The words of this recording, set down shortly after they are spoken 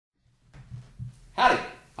Howdy,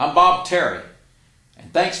 I'm Bob Terry,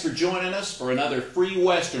 and thanks for joining us for another free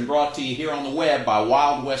Western brought to you here on the web by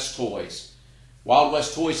Wild West Toys. Wild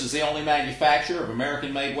West Toys is the only manufacturer of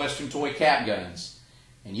American-made Western toy cap guns,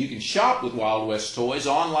 and you can shop with Wild West Toys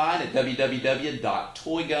online at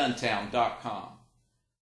www.toyguntown.com.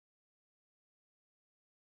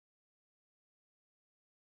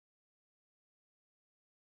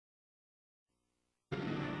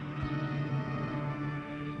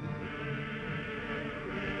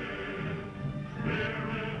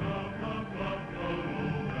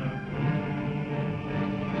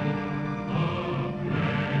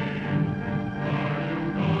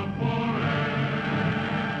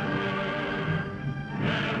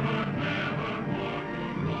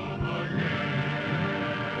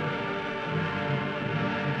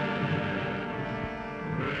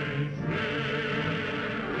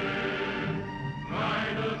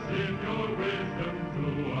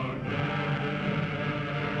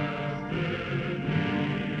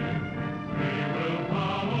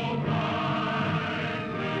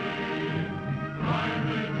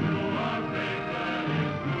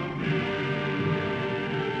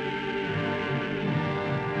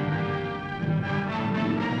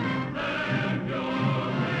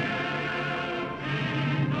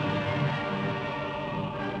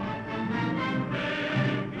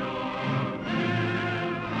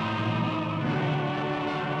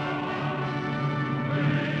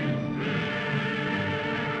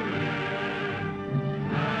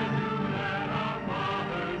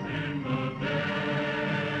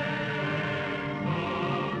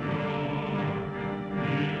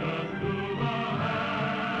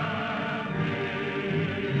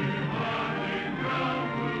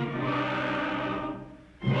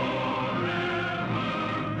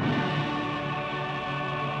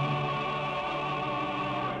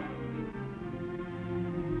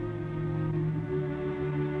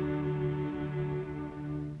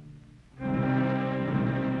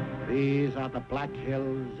 These are the Black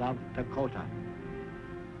Hills of Dakota.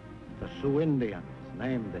 The Sioux Indians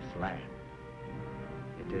named this land.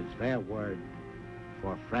 It is their word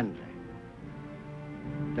for friendly.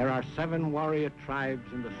 There are 7 warrior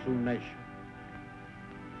tribes in the Sioux Nation,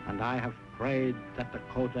 and I have prayed that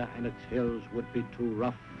Dakota and its hills would be too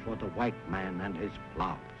rough for the white man and his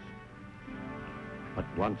plows. But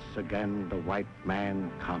once again, the white man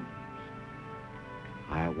comes.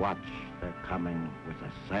 I watch their coming with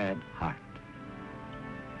a sad heart.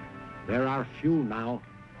 There are few now,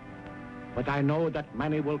 but I know that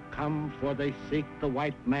many will come, for they seek the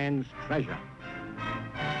white man's treasure,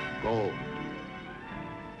 gold.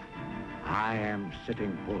 I am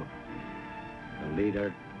Sitting Bull, the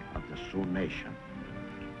leader of the Sioux Nation.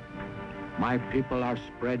 My people are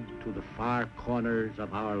spread to the far corners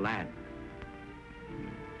of our land.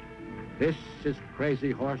 This is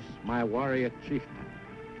Crazy Horse, my warrior chieftain.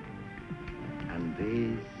 And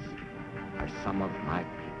these are some of my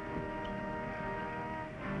people.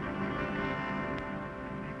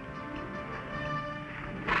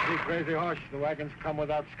 See, Crazy Horse, the wagons come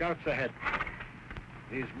without scouts ahead.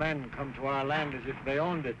 These men come to our land as if they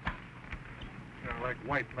owned it. They're like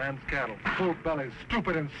white man's cattle, full bellies,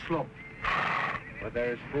 stupid and slow. But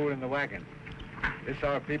there is food in the wagon. This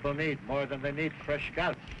our people need more than they need fresh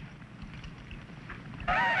scouts.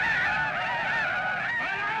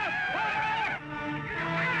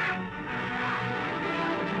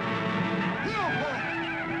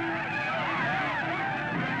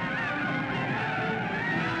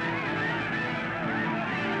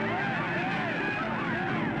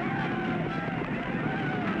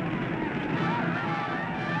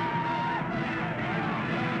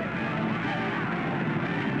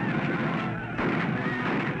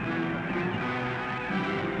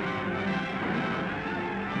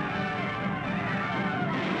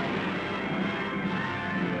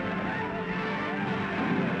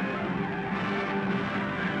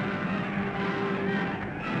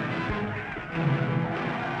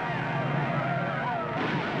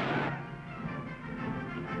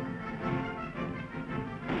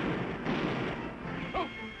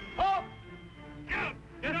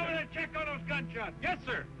 Yes,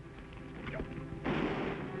 sir.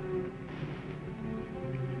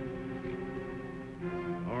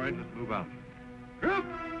 All right, let's move out. Group,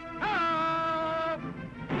 up!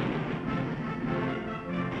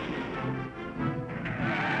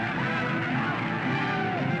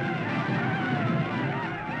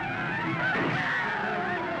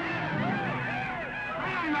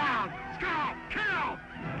 Run out! Scout! Kill!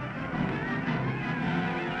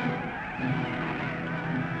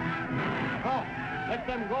 Oh, let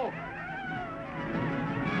them go.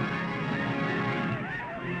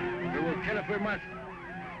 They will kill if we must.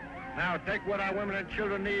 Now take what our women and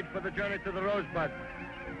children need for the journey to the Rosebud.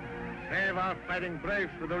 Save our fighting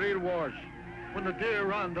braves for the real wars. When the deer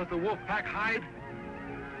run, does the wolf pack hide?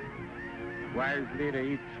 The wise leader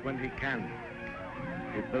eats when he can.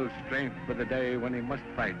 He builds strength for the day when he must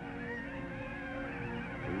fight.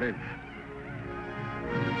 To live.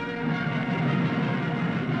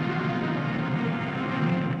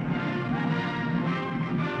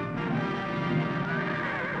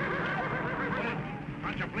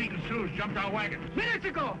 Bunch of bleeding Sioux jumped our wagon. Minutes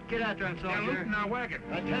ago! Get after him, They're soldier. looting our wagon.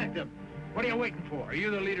 Attack them. What are you waiting for? Are you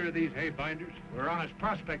the leader of these hay binders? We're honest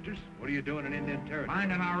prospectors. What are you doing in Indian territory?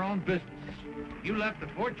 Minding our own business. You left the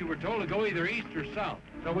fort, you were told to go either east or south.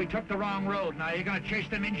 So we took the wrong road. Now, you gonna chase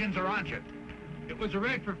them Indians or aren't you? It was a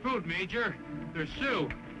raid for food, Major. They're Sioux.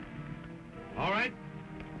 All right.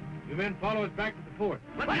 You men follow us back to the fort.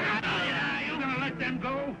 What? Yeah, you gonna let them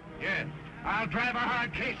go? Yes. I'll drive a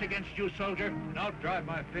hard case against you, soldier. And I'll drive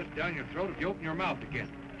my fist down your throat if you open your mouth again.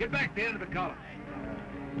 Get back to the end of the column.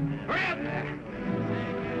 Hurry up!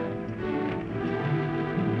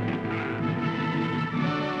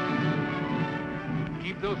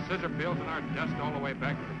 Keep those scissor bills in our dust all the way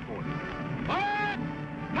back to the fort.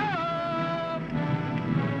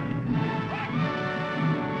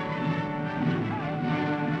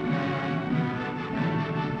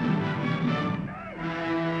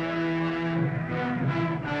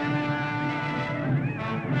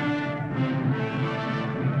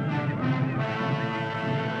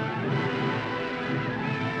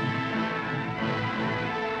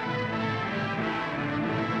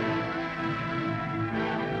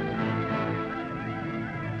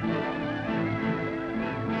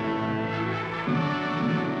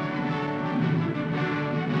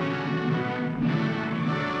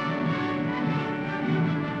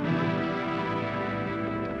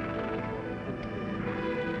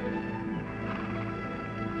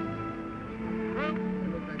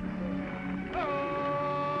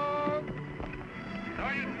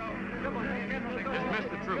 Dismiss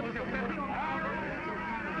the troops.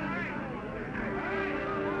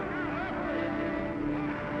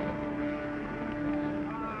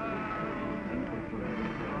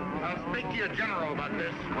 I'll speak to your general about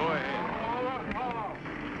this. Go ahead.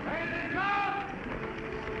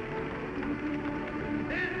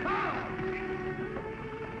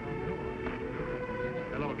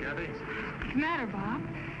 Hello, Kathy. What's the matter, Bob?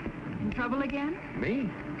 In trouble again? Me?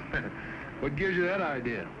 What gives you that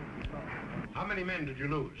idea? How many men did you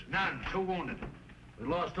lose? None. 2 wounded. We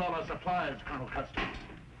lost all our supplies, Colonel Custer.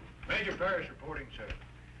 Major Parrish reporting, sir.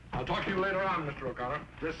 I'll talk to you later on, Mr. O'Connor.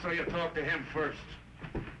 Just so you talk to him first.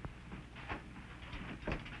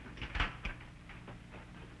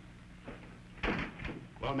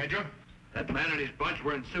 Well, Major? That man and his bunch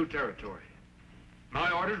were in Sioux territory.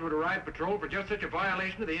 My orders were to ride patrol for just such a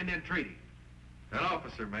violation of the Indian treaty. An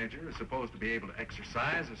officer, Major, is supposed to be able to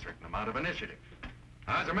exercise a certain amount of initiative.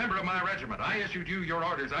 As a member of my regiment, I issued you your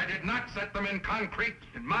orders. I did not set them in concrete.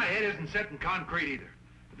 And my head isn't set in concrete either.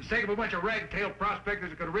 For the sake of a bunch of ragtail prospectors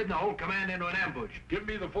that could have ridden the whole command into an ambush. Give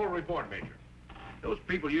me the full report, Major. Those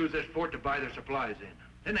people use this fort to buy their supplies in.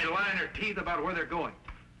 Then they lie in their teeth about where they're going.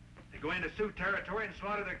 They go into Sioux territory and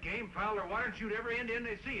slaughter their game, foul their water, and shoot every Indian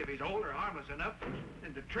they see if he's old or harmless enough.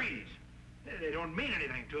 And the treaties, they don't mean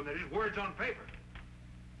anything to them. They're just words on paper.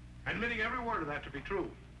 Admitting every word of that to be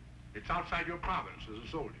true, it's outside your province as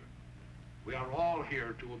a soldier. We are all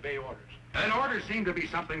here to obey orders. And orders seem to be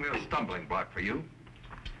something of a stumbling block for you.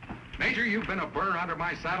 Major, you've been a burr under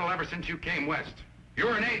my saddle ever since you came west. You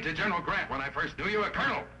were an aide to General Grant when I first knew you, a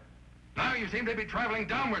colonel. Now you seem to be traveling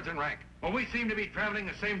downwards in rank. Well, we seem to be traveling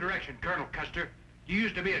the same direction, Colonel Custer. You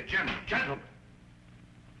used to be a general. Gentleman.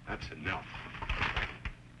 That's enough.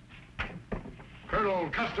 Colonel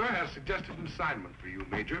Custer has suggested an assignment for you,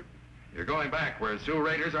 Major. You're going back where Sioux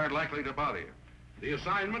raiders aren't likely to bother you. The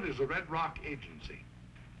assignment is a Red Rock agency.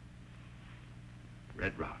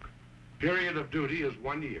 Red Rock. Period of duty is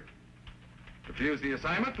 1 year. Refuse the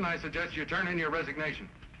assignment, and I suggest you turn in your resignation.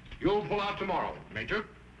 You'll pull out tomorrow, Major.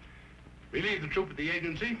 Relieve the troop at the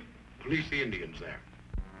agency, police the Indians there.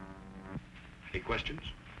 Any questions?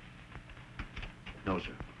 No,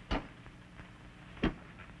 sir.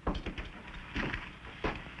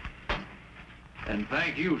 And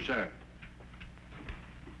thank you, sir.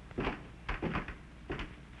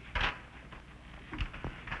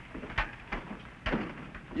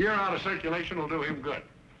 Year out of circulation will do him good.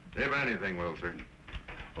 If anything will, sir.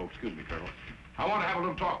 Oh, excuse me, Colonel. I want to have a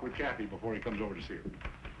little talk with Kathy before he comes over to see her.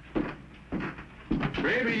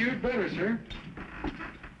 Maybe you'd better, sir.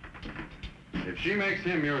 If she makes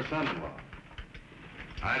him your son-in-law,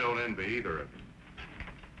 I don't envy either of you.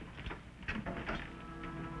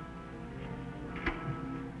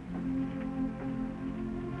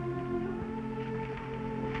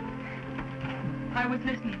 was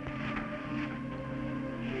listening.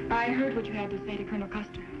 I heard what you had to say to Colonel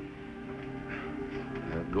Custer.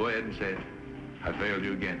 Go ahead and say it. I failed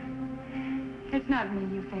you again. It's not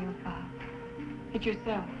me you failed, Bob. It's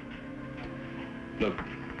yourself. Look,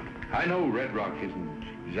 I know Red Rock isn't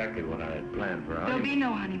exactly what I had planned for our There'll be honeymoon.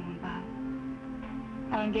 no honeymoon,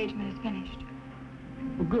 Bob. Our engagement is finished.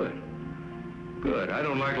 Well, good. Good. I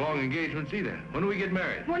don't like long engagements either. When do we get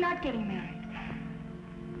married? We're not getting married.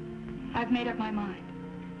 I've made up my mind.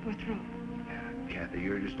 We're through. Kathy,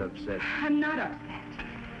 you're just upset. I'm not upset.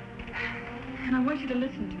 And I want you to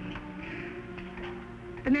listen to me.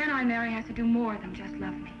 The man I marry has to do more than just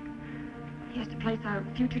love me. He has to place our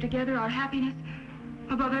future together, our happiness,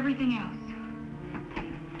 above everything else.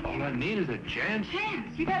 All I need is a chance.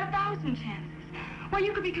 Chance? You've had 1,000 chances. Why,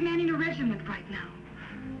 you could be commanding a regiment right now.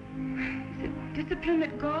 Is it discipline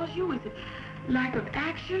that galls you? Is it lack of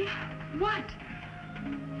action? What?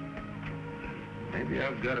 Maybe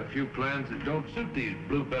I've got a few plans that don't suit these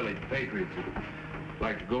blue-bellied patriots who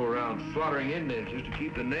like to go around slaughtering Indians just to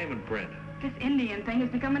keep the name in print. This Indian thing has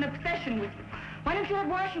become an obsession with you. Why don't you let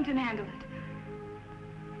Washington handle it?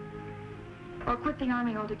 Or quit the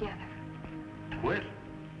Army altogether? Quit?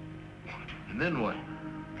 And then what?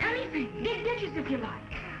 Anything. Dig ditches if you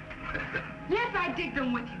like. Yes, I'd dig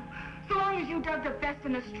them with you. So long as you dug the best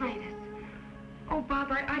and the straightest. Oh,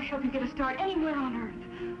 Bob, I'd help you get a start anywhere on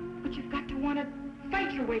Earth. But you've got to want to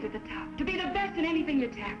fight your way to the top. To be the best in anything you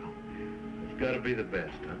tackle. It's got to be the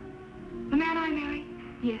best, huh? The man I marry?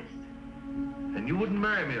 Yes. And you wouldn't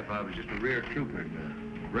marry me if I was just a rear trooper in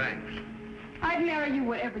the ranks. I'd marry you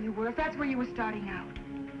whatever you were, if that's where you were starting out.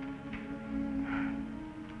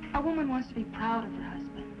 A woman wants to be proud of her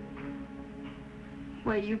husband.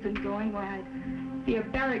 Where you've been going, why, I'd be a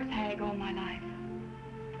barracks hag all my life.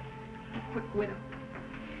 A quick widow.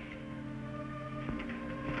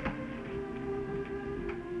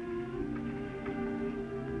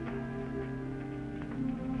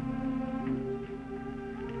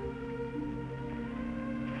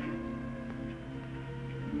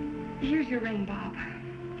 Here's your ring, Bob.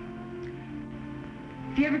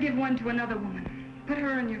 If you ever give one to another woman, put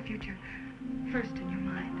her in your future first in your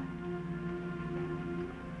mind.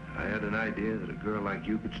 I had an idea that a girl like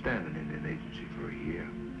you could stand an Indian agency for a year.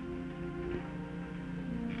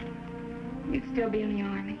 You'd still be in the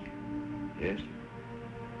Army. Yes?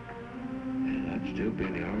 And I'd still be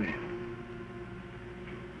in the Army.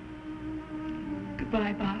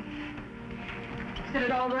 Goodbye, Bob. Said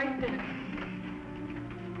it all right there.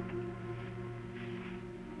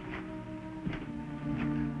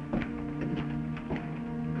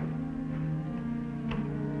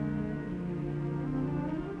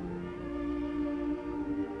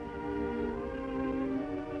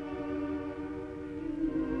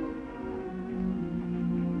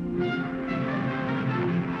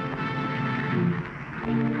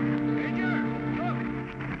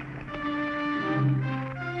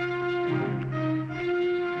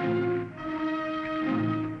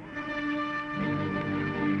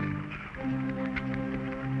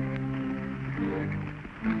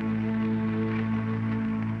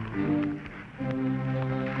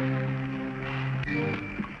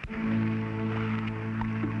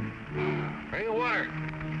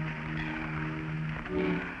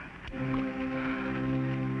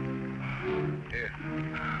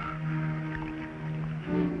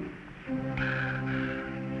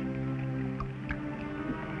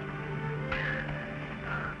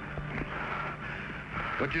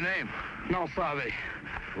 What's your name? No sabe.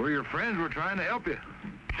 We're your friends. We're trying to help you.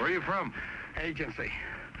 Where are you from? Agency.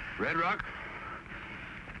 Red Rock?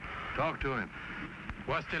 Talk to him.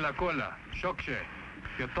 Wasti la cola. Shokshe.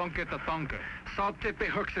 Yotonke tatonke. Saltipe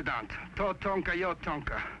hooksedant. To tonka yo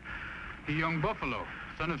tonka. The young buffalo,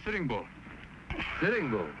 son of Sitting Bull. Sitting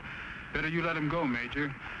Bull? Better you let him go,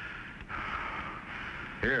 Major.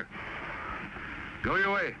 Here. Go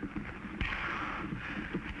your way.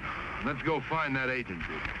 Let's go find that agency.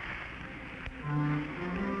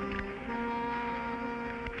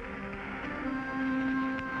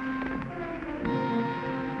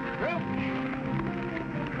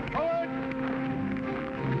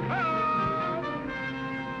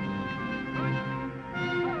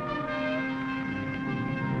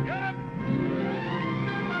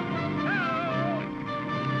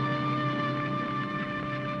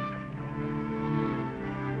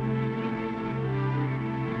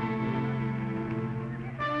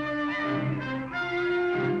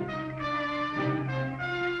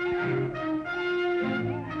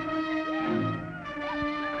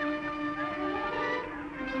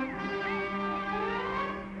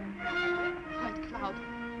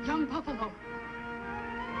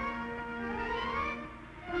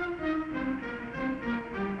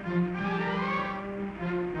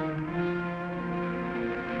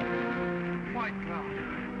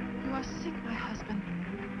 are sick, my husband.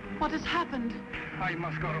 What has happened? I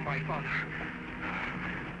must go to my father.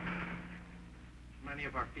 Many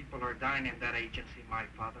of our people are dying in that agency, my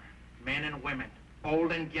father. Men and women,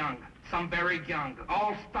 old and young, some very young,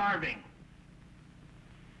 all starving.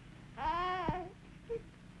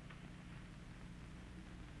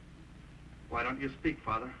 Why don't you speak,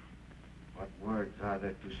 Father? What words are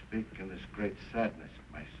there to speak in this great sadness,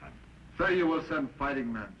 my son? Say you will send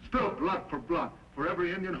fighting men. Still blood for blood. For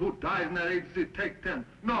every Indian who dies in that agency, take 10.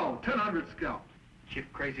 No, 1,000 scalps. Chief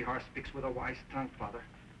Crazy Horse speaks with a wise tongue, Father.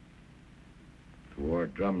 The war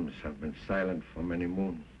drums have been silent for many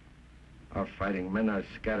moons. Our fighting men are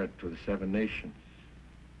scattered to the 7 nations.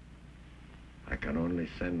 I can only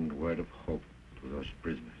send word of hope to those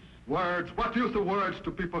prisoners. Words? What use of words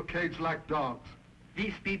to people caged like dogs?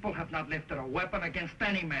 These people have not lifted a weapon against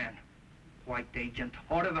any man. White agent,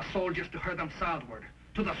 order the soldiers to herd them southward,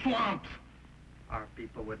 to the swamps. Our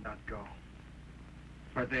people would not go.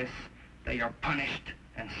 For this, they are punished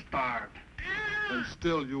and starved. And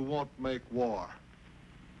still you won't make war.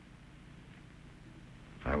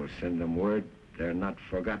 I will send them word they're not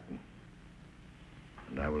forgotten.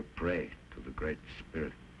 And I will pray to the Great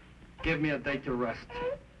Spirit. Give me a day to rest.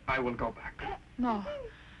 I will go back. No,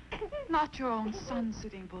 not your own son,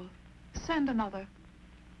 Sitting Bull. Send another.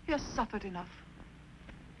 He has suffered enough.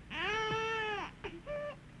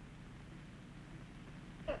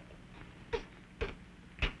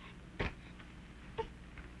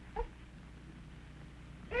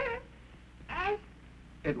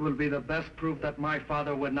 It will be the best proof that my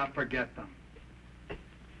father would not forget them.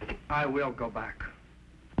 I will go back.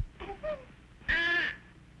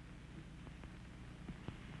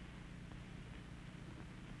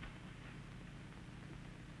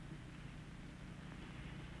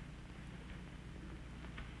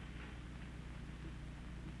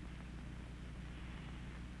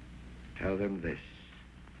 Tell them this.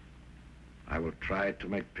 I will try to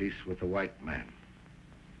make peace with the white man.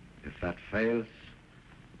 If that fails,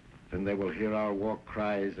 then they will hear our war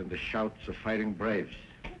cries and the shouts of fighting braves.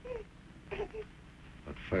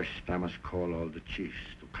 But first, I must call all the chiefs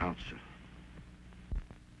to council.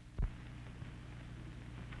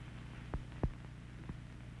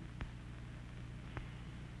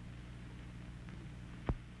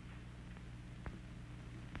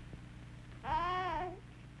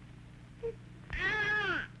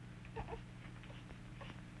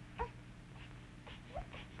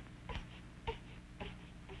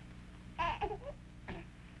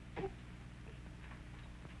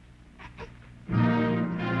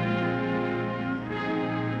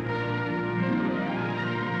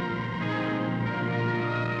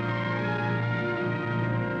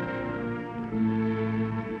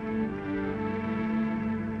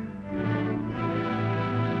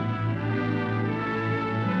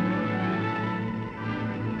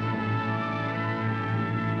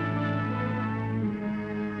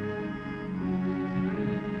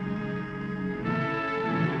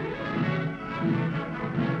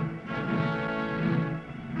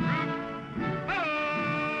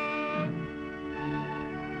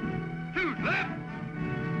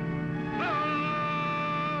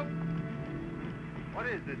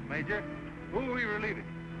 Major. Who are we relieving?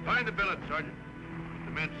 Find the billet, Sergeant.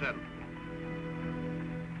 The men settled.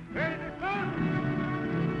 Ready to cook!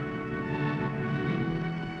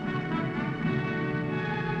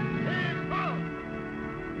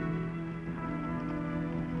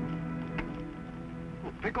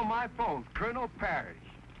 Pickle my bones, Colonel Parrish.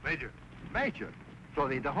 Major. Major? So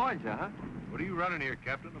they dehorned you, huh? What are you running here,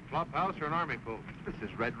 Captain? A flop house or an army post? This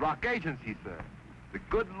is Red Rock Agency, sir. The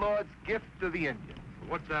good Lord's gift to the Indians.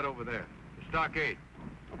 What's that over there? The stockade.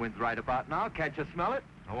 The wind's right about now. Can't you smell it?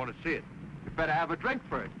 I want to see it. You better have a drink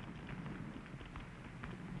first.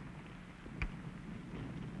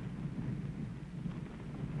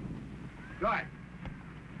 Guy,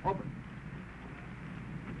 Open.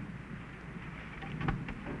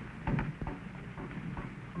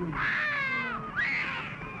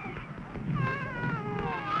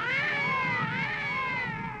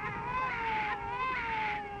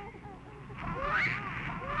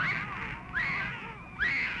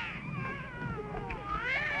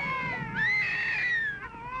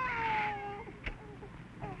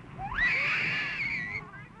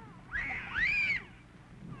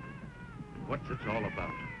 what's this all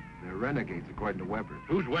about? They're renegades, according to Weber.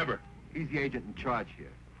 Who's Weber? He's the agent in charge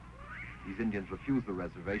here. These Indians refused the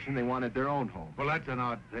reservation. They wanted their own home. Well, that's an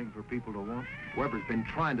odd thing for people to want. Weber's been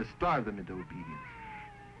trying to starve them into obedience.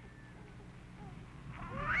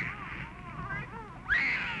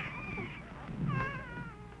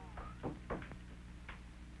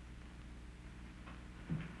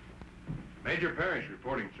 Major Parrish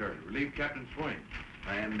reporting, sir. Relieve Captain Swain.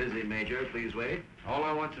 I am busy, Major. Please wait. All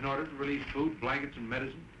I want's an order to release food, blankets, and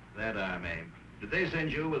medicine. That I may. Did they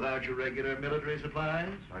send you without your regular military supplies?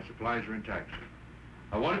 My supplies are intact, sir.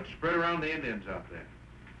 I want it spread around the Indians out there.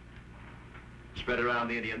 Spread around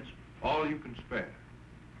the Indians? All you can spare.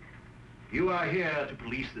 You are here to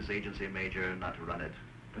police this agency, Major, not to run it.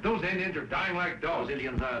 But those Indians are dying like dogs. Those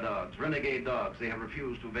Indians are dogs, renegade dogs. They have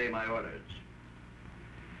refused to obey my orders.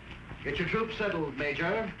 Get your troops settled,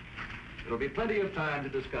 Major. There'll be plenty of time to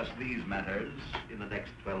discuss these matters in the next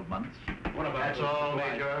 12 months. What about That's those all,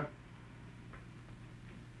 supplies? Major.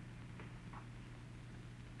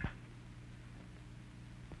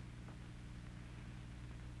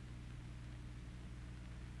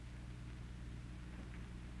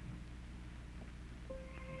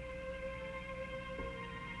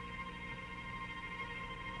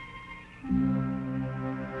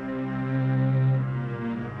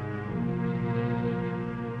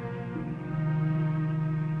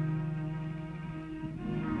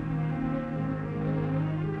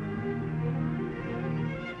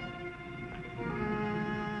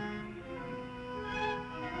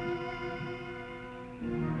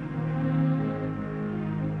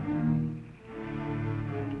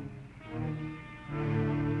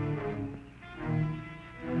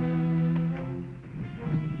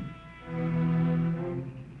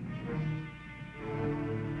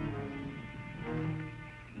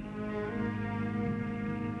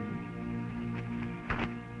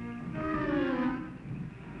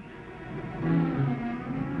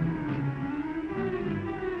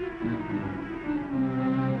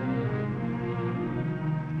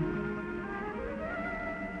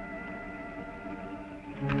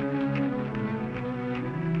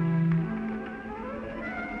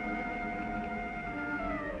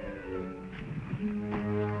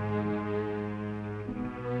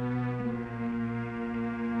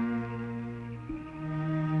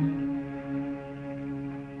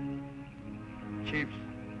 Chiefs,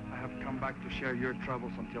 I have come back to share your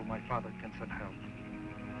troubles until my father can send help.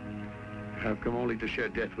 You have come only to share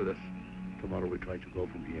death with us. Tomorrow we try to go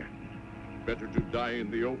from here. Better to die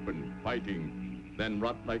in the open, fighting, than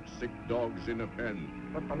rot like sick dogs in a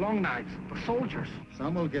pen. But the long nights, the soldiers.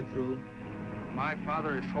 Some will get through. My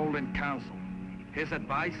father is holding council. His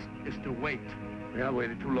advice is to wait. We have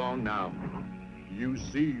waited too long now. You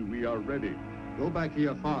see, we are ready. Go back to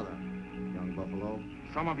your father, young buffalo.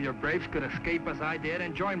 Some of your braves could escape as I did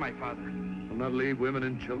and join my father. Will not leave women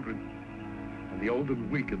and children, and the old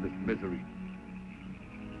and weak in this misery.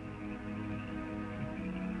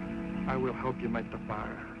 I will help you make the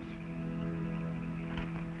fire.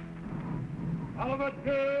 All of us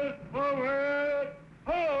good, forward,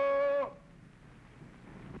 ho!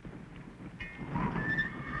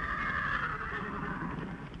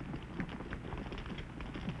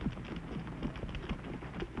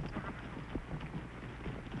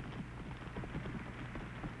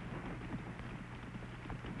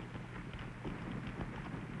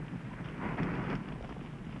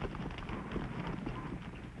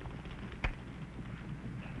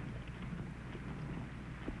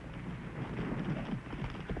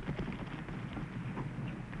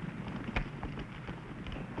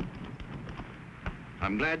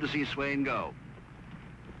 I'm glad to see Swain go.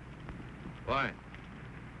 Why?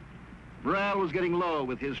 Morale was getting low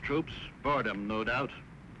with his troops. Boredom, no doubt.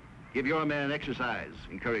 Give your men exercise.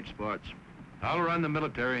 Encourage sports. I'll run the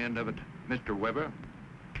military end of it, Mr. Weber.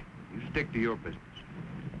 You stick to your business.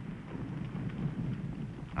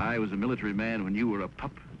 I was a military man when you were a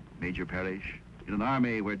pup, Major Parrish, in an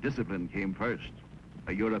army where discipline came first.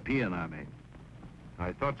 A European army.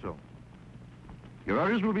 I thought so. Your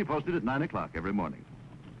orders will be posted at 9 o'clock every morning.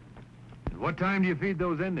 At what time do you feed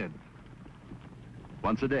those Indians?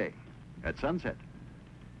 Once a day, at sunset.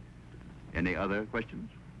 Any other questions?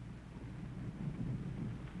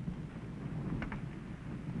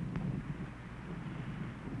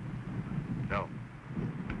 No.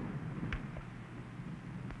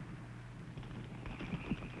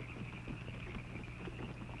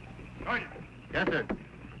 Sergeant. Yes, sir.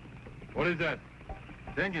 What is that?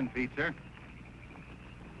 It's engine feet, sir.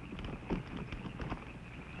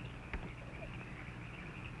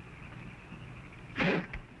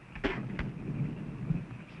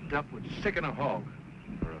 Stuff would sicken a hog.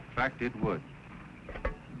 For a fact, it would.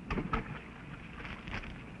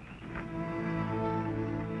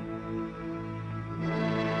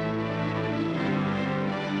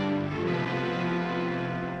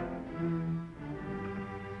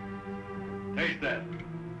 Taste that.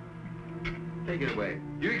 Take it away.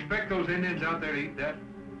 You expect those Indians out there to eat that?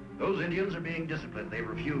 Those Indians are being disciplined. They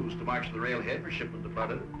refuse to march to the railhead for shipment of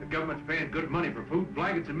butter. The government's paying good money for food,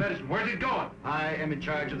 blankets, and medicine. Where's it going? I am in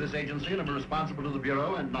charge of this agency, and I'm responsible to the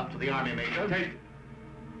Bureau and not to the Army, Major. Take it.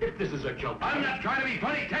 If this is a joke... I'm not trying to be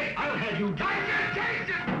funny. Take it. I'll have you... I can't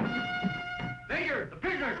taste it! Major, the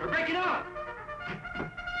prisoners are breaking out.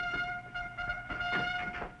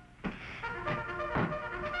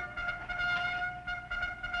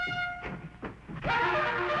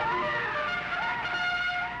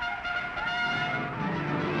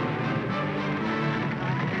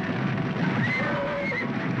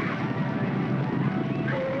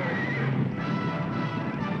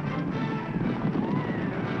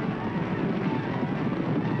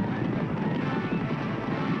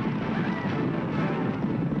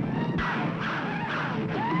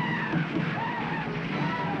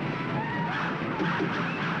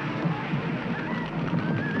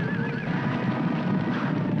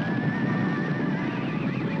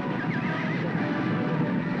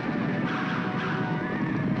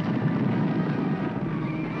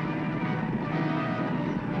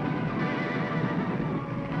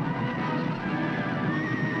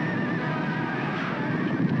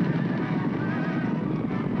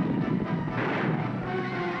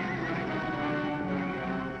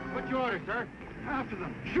 Sir. After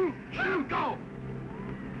them. Shoot! Shoot! Go!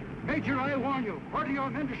 Major, I warn you. Order your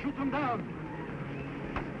men to shoot them down.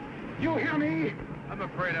 You hear me? I'm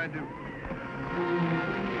afraid I do.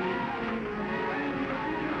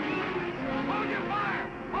 Hold your fire!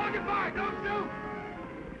 Hold your fire! Don't shoot!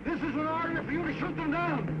 This is an order for you to shoot them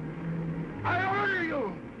down. I order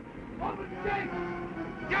you! Open the gate!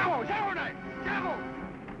 Chavo! Chavo knife! Chavo!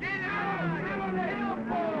 Get out! Get on the hill!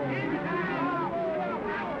 Get out!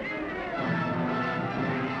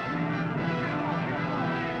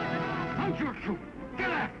 Don't you shoot! Get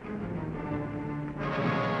out!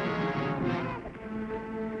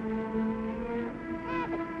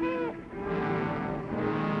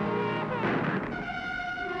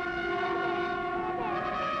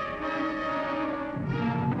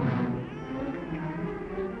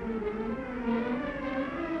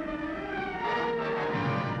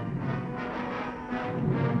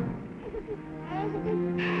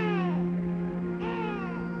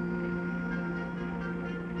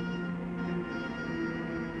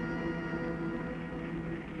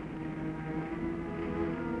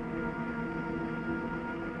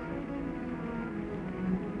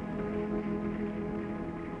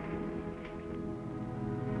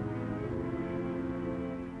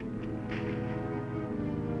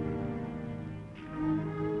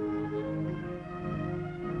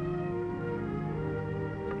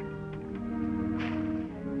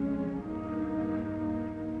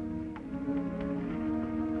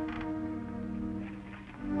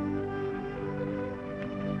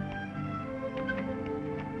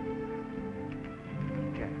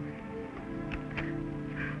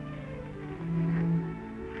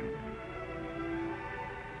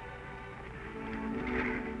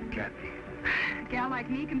 A gal like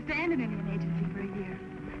me can stand an Indian agency for a year.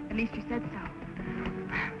 At least you said so.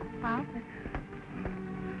 Well,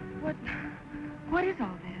 but what is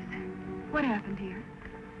all this? What happened here?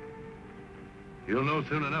 You'll know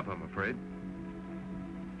soon enough, I'm afraid.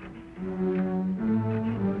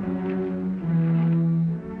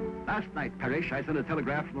 Last night, Parrish, I sent a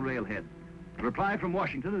telegram from the railhead. A reply from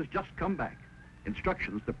Washington has just come back.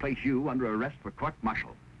 Instructions to place you under arrest for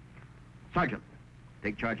court-martial. Sergeant,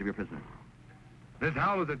 take charge of your prisoner. Miss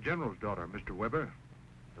Howell is a general's daughter, Mr. Weber.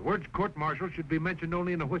 The words court-martial should be mentioned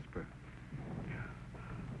only in a whisper.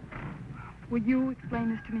 Will you explain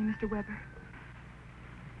this to me, Mr. Weber?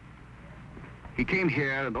 He came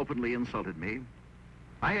here and openly insulted me.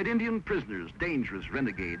 I had Indian prisoners, dangerous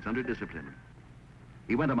renegades under discipline.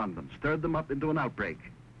 He went among them, stirred them up into an outbreak,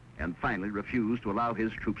 and finally refused to allow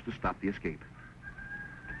his troops to stop the escape.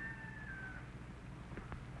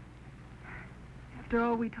 After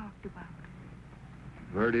all we talked about.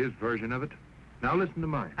 You've heard his version of it. Now listen to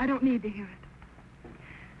mine. I don't need to hear it.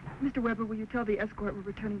 Mr. Weber, will you tell the escort we're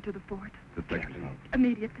returning to the fort?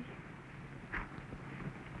 Immediately.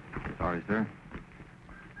 Sorry, sir.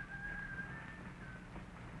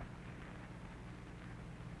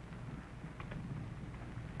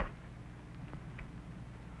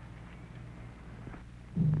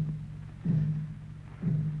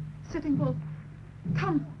 Sitting Bull,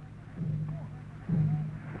 come.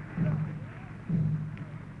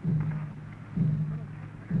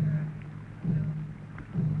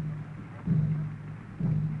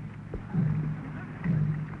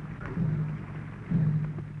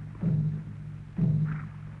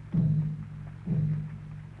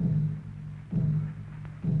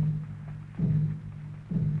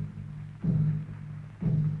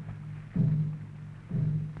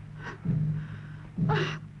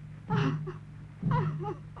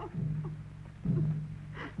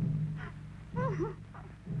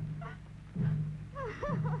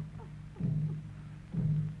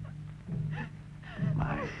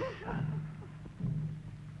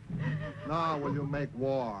 Now will you make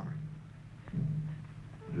war?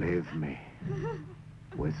 Leave me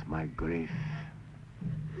with my grief.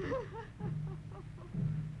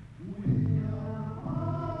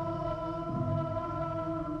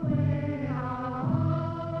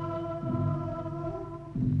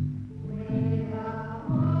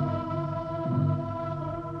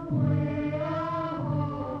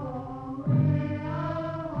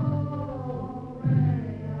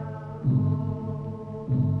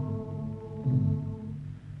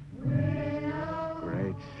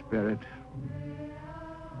 Spirit,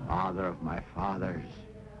 father of my fathers,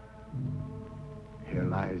 here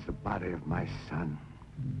lies the body of my son,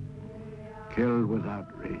 killed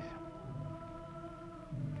without reason.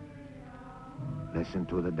 Listen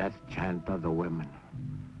to the death chant of the women.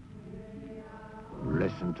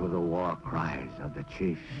 Listen to the war cries of the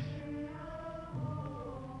chiefs.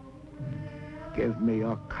 Give me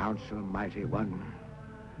your counsel, mighty one.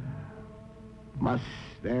 Must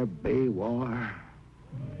there be war?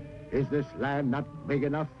 Is this land not big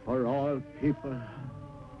enough for all people?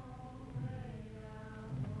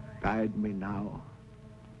 Guide me now,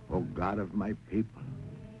 O God of my people.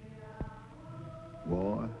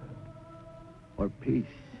 War or peace?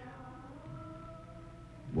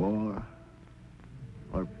 War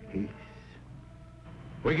or peace?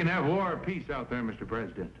 We can have war or peace out there, Mr.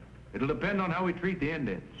 President. It'll depend on how we treat the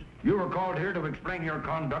Indians. You were called here to explain your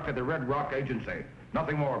conduct at the Red Rock Agency.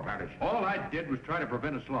 Nothing more, Parrish. All I did was try to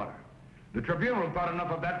prevent a slaughter. The tribunal thought enough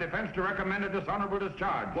of that defense to recommend a dishonorable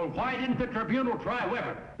discharge. Well, why didn't the tribunal try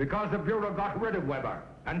Weber? Because the Bureau got rid of Weber.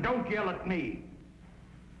 And don't yell at me.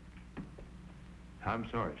 I'm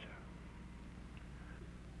sorry,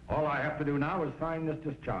 sir. All I have to do now is sign this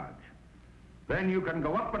discharge. Then you can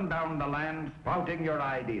go up and down the land spouting your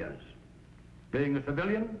ideas. Being a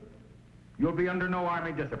civilian, you'll be under no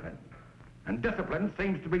army discipline. And discipline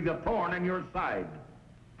seems to be the thorn in your side.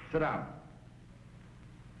 Sit down.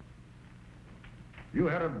 You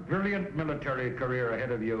had a brilliant military career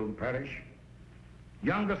ahead of you, Parrish.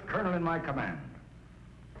 Youngest colonel in my command.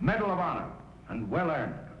 Medal of Honor, and well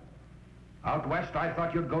earned. Out west, I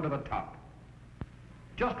thought you'd go to the top.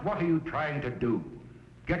 Just what are you trying to do?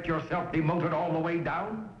 Get yourself demoted all the way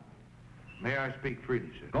down? May I speak freely,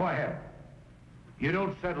 sir? Go ahead. You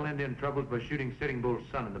don't settle Indian troubles by shooting Sitting Bull's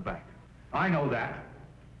son in the back. I know that.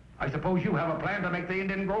 I suppose you have a plan to make the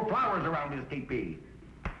Indian grow flowers around his teepee.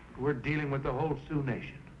 We're dealing with the whole Sioux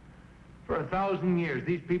Nation. For 1,000 years,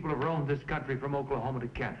 these people have roamed this country from Oklahoma to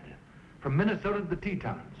Canada, from Minnesota to the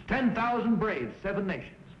Tetons. 10,000 braves, 7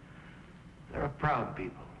 nations. They're a proud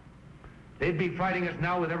people. They'd be fighting us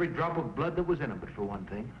now with every drop of blood that was in them, but for one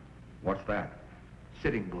thing. What's that?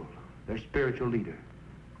 Sitting Bull, their spiritual leader.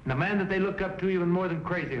 And the man that they look up to even more than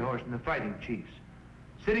Crazy Horse and the fighting chiefs.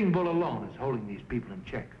 Sitting Bull alone is holding these people in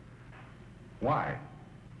check. Why?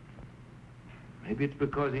 Maybe it's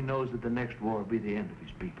because he knows that the next war will be the end of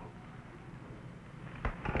his people.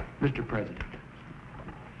 Mr. President,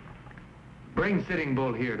 bring Sitting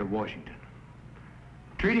Bull here to Washington.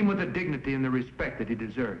 Treat him with the dignity and the respect that he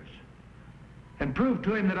deserves. And prove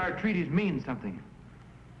to him that our treaties mean something.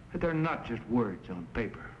 That they're not just words on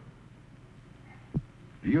paper.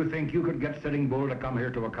 Do you think you could get Sitting Bull to come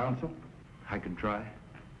here to a council? I can try.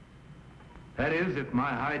 That is, if my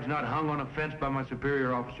hide's not hung on a fence by my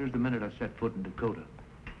superior officers the minute I set foot in Dakota.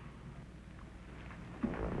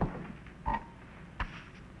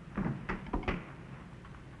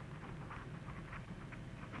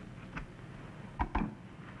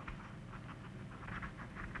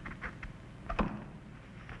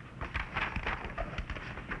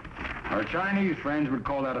 Our Chinese friends would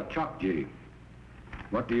call that a chokji.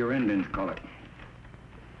 What do your Indians call it?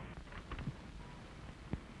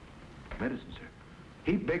 Medicine, sir.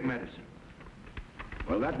 Heap big medicine.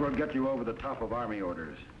 Well, that will get you over the top of Army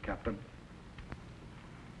orders, Captain.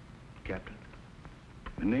 Captain.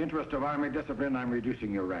 In the interest of Army discipline, I'm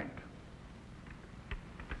reducing your rank.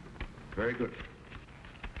 Very good.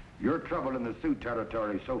 Your trouble in the Sioux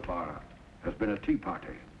territory so far has been a tea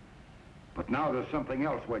party. But now there's something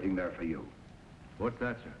else waiting there for you. What's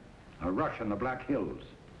that, sir? A rush in the Black Hills.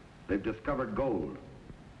 They've discovered gold.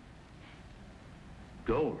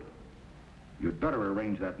 Gold? You'd better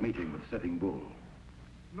arrange that meeting with Sitting Bull.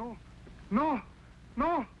 No, no,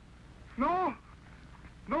 no, no,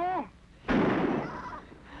 no.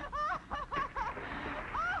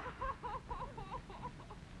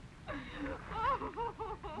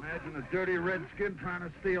 Imagine a dirty redskin trying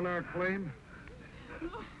to steal our claim.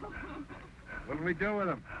 What'll we do with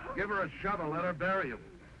him? Give her a shovel, let her bury him.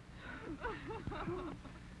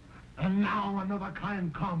 And now another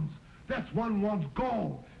kind comes. This one wants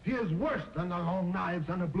gold. He is worse than the long knives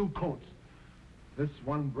and the blue coats. This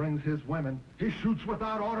one brings his women. He shoots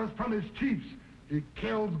without orders from his chiefs. He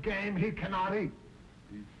kills game he cannot eat.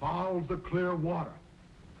 He fouls the clear water.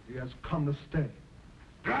 He has come to stay.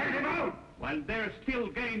 Drive them out! While there's still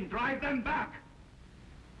game, drive them back!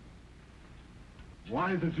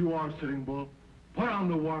 Wise as you are, Sitting Bull, put on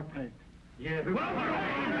the war paint. Yes.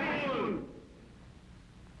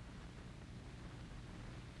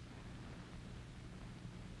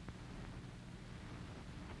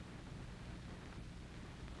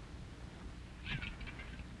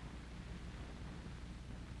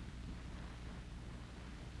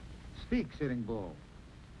 Speak, Sitting Bull.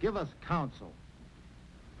 Give us counsel.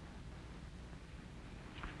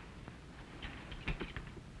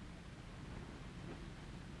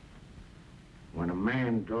 When a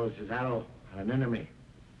man draws his arrow at an enemy,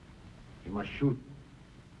 he must shoot.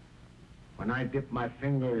 When I dip my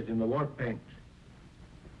fingers in the war paint,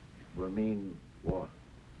 it will mean war.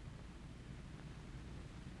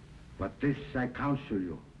 But this I counsel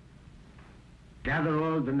you. Gather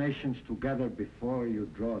all the nations together before you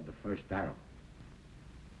draw the first arrow.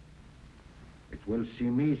 It will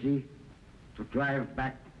seem easy to drive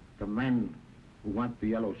back the men who want the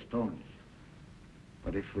yellow stones.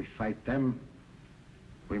 But if we fight them,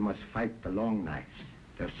 we must fight the Long Knives,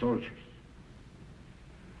 their soldiers.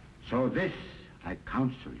 So this I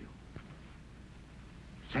counsel you.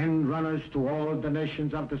 Send runners to all the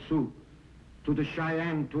nations of the Sioux, to the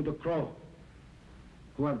Cheyenne, to the Crow,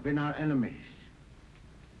 who have been our enemies.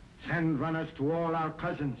 Send runners to all our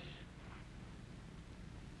cousins.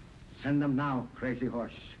 Send them now, Crazy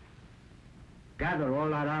Horse. Gather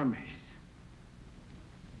all our armies.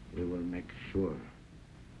 We will make sure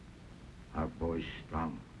our boys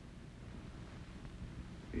strong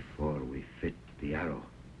before we fit the arrow.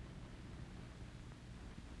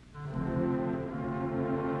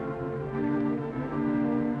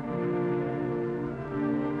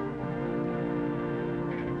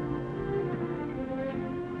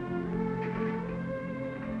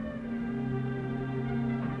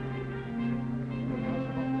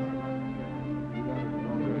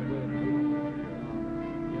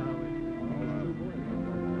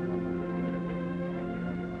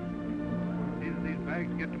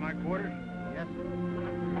 Get to my quarters? Yes,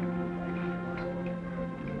 sir.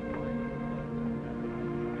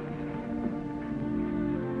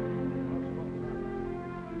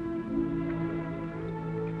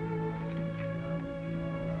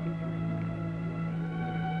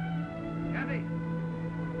 Kathy?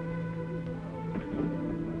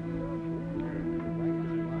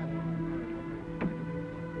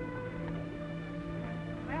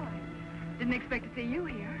 Well, I didn't expect to see you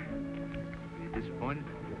here. Disappointed?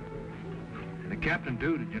 And the captain,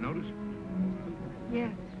 too, did you notice?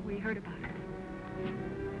 Yes, we heard about it.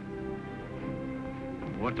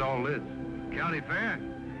 What's all this? County fair?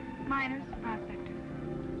 Miners, prospectors.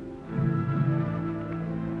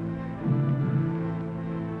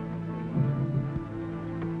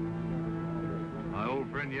 My old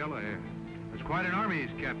friend Yellowhair. There's quite an army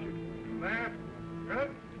he's captured. Left,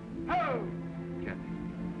 good, ho! Kathy,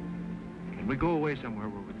 can we go away somewhere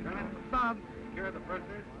where we can talk? Bob, Care of the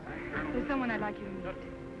prisoners? there's someone I'd like you to meet.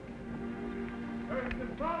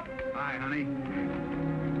 Hi, honey.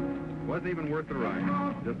 Wasn't even worth the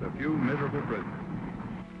ride. Just a few miserable prisoners.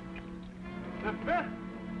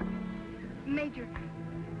 Major.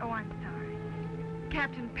 Oh, I'm sorry.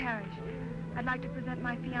 Captain Parrish. I'd like to present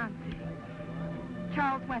my fiancé,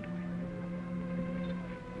 Charles Wentworth.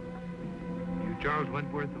 You Charles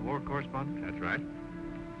Wentworth, the war correspondent? That's right.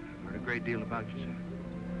 I've heard a great deal about you, sir.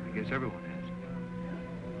 I guess everyone has.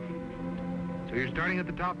 So you're starting at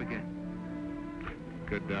the top again.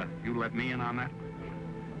 Could you let me in on that?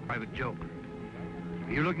 Private joke.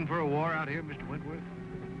 Are you looking for a war out here, Mr. Wentworth?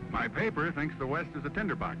 My paper thinks the West is a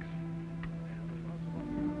tinderbox.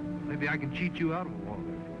 Maybe I can cheat you out of a war.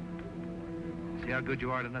 See how good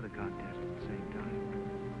you are at another contest at the same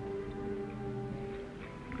time.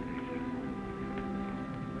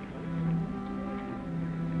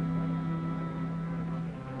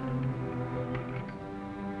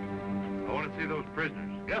 I want to see those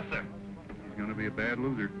prisoners. Yes, sir. He's going to be a bad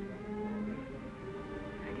loser.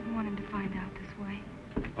 I didn't want him to find out this way.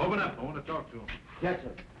 Open up. I want to talk to him. Yes,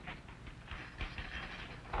 sir.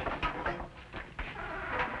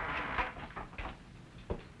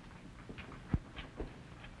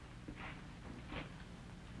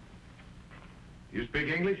 You speak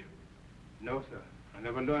English? No, sir. I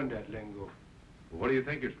never learned that lingo. What do you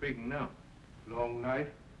think you're speaking now? Long knife,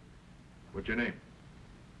 What's your name?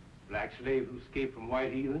 black slave who escaped from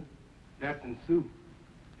White Heathen. That's in Sioux.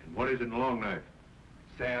 And what is in the long knife?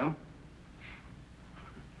 Sam.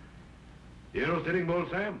 You know Sitting Bull,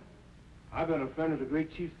 Sam? I've been a friend of the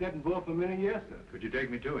great Chief Sitting Bull for many years, sir. Could you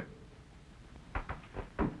take me to him?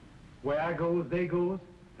 Where I goes, they goes.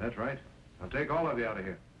 That's right. I'll take all of you out of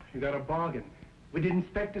here. You got a bargain. We didn't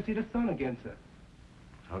expect to see the sun again, sir.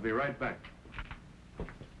 I'll be right back.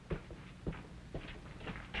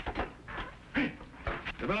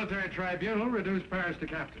 The military tribunal reduced Paris to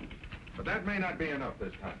captain. But that may not be enough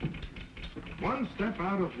this time. One step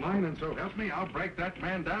out of line, and so help me, I'll break that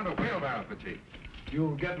man down to wheelbarrow fatigue.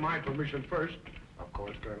 You'll get my permission first. Of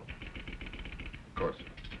course, Colonel. Of course.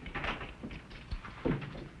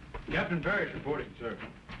 Captain Parrish reporting, sir.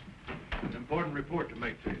 An important report to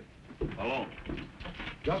make to you. Alone.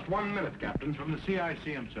 Just 1 minute, Captain. From the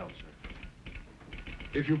CIC himself, sir.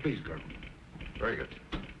 If you please, Colonel. Very good.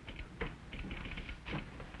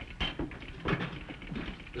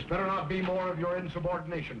 This better not be more of your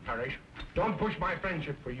insubordination, Parrish. Don't push my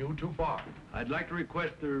friendship for you too far. I'd like to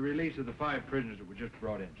request the release of the 5 prisoners that were just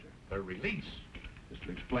brought in, sir. The release? Just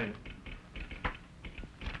to explain it.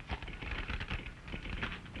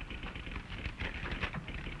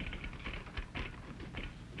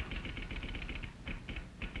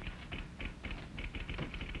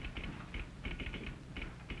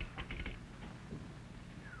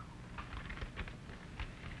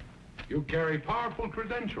 You carry powerful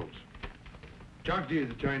credentials. Chokji is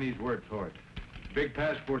a Chinese word for it. Big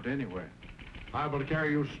passport to anywhere. Liable to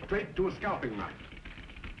carry you straight to a scalping knife.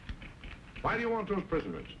 Why do you want those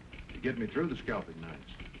prisoners? To get me through the scalping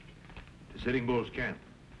knives. To Sitting Bull's camp.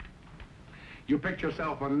 You picked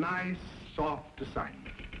yourself a nice, soft assignment.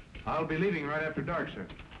 I'll be leaving right after dark, sir.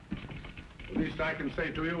 The least I can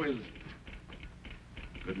say to you is,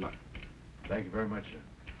 good luck. Thank you very much, sir.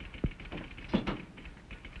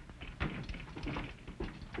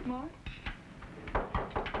 More?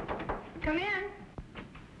 Come in.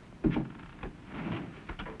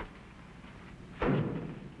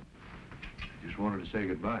 Just wanted to say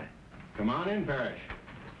goodbye. Come on in, Parrish.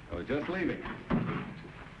 I was just leaving.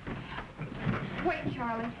 Wait,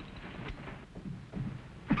 Charlie.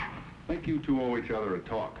 I think you two owe each other a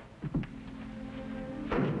talk.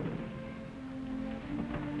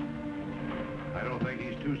 I don't think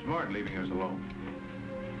he's too smart leaving us alone.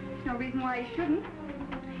 There's no reason why he shouldn't.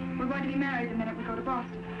 We're going to be married the minute we go to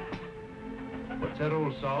Boston. What's that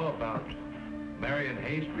old saw about marry in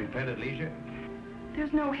haste, repent at leisure?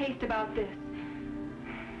 There's no haste about this.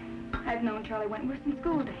 I've known Charlie Wentworth since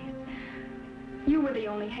school days. You were the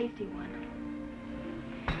only hasty one.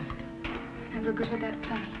 Never good with that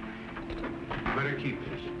funny. Better keep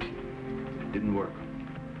this. It didn't work.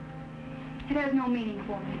 It has no meaning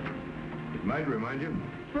for me. It might remind you.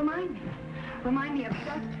 Remind me. Remind me of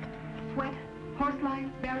dust, sweat, horse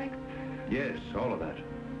lines, barracks. Yes, all of that.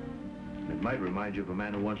 It might remind you of a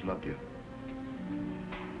man who once loved you.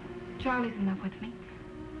 Charlie's in love with me.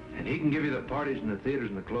 And he can give you the parties and the theaters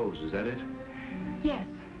and the clothes, is that it? Yes.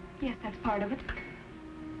 Yes, that's part of it.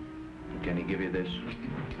 Can he give you this?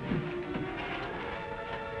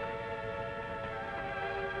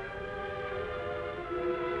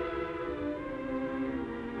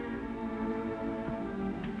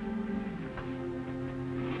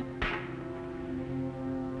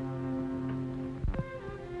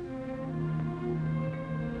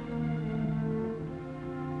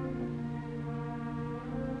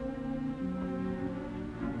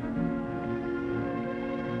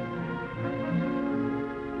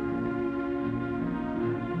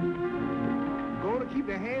 Keep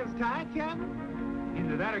your hands tied, Captain?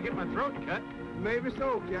 Either that or get my throat cut. Maybe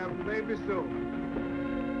so, Captain, maybe so.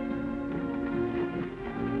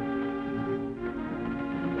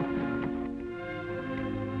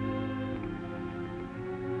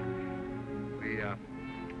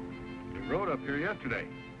 We rode up here yesterday.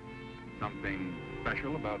 Something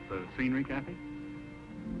special about the scenery, Kathy?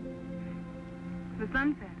 The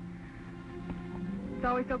sunset. It's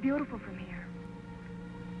always so beautiful from here.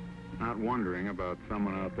 Not wondering about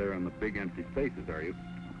someone out there in the big empty spaces, are you?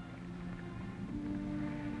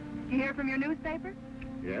 You hear from your newspaper?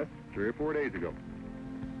 Yes, 3 or 4 days ago.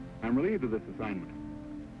 I'm relieved of this assignment.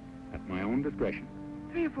 At my own discretion.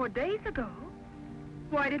 3 or 4 days ago?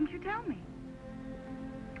 Why didn't you tell me?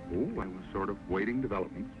 Oh, I was sort of waiting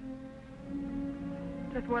developments.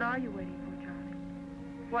 Just what are you waiting for, Charlie?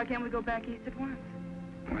 Why can't we go back east at once?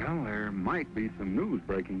 Well, there might be some news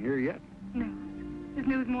breaking here yet. News? Is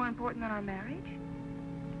news more important than our marriage?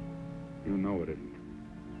 You know it isn't.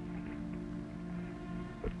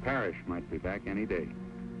 But Parrish might be back any day.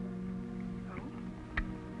 Oh?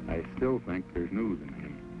 I still think there's news in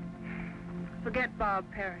him. Forget Bob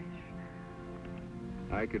Parrish.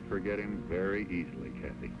 I could forget him very easily,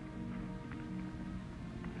 Kathy.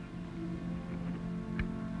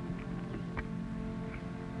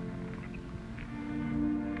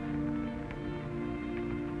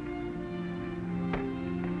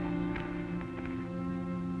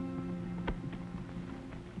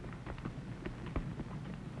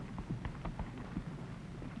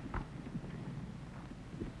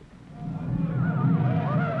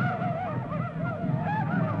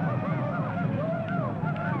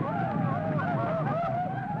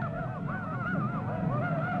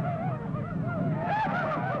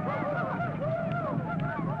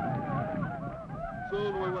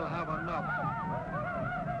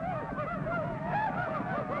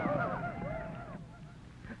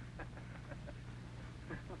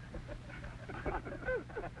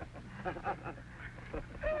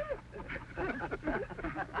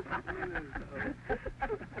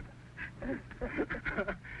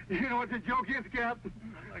 know what the joke is, Captain?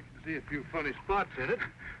 I'd like to see a few funny spots in it.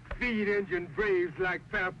 Feed Indian braves like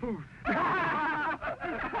papoose.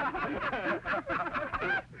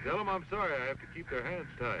 Tell them I'm sorry I have to keep their hands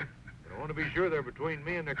tied. But I want to be sure they're between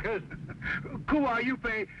me and their cousin. Kuwa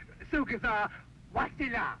Yupe, Sukasa,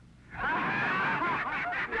 Wasila.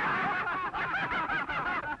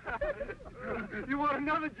 You want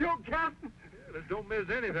another joke, Captain? Yeah, don't miss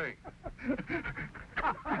anything.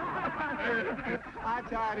 I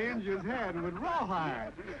tied Injun's head with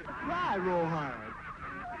rawhide, dry rawhide.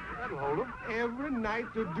 That'll hold them. Every night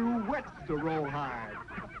to do wets the rawhide.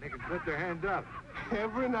 They can put their hands up.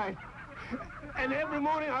 Every night. And every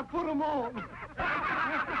morning I put them on.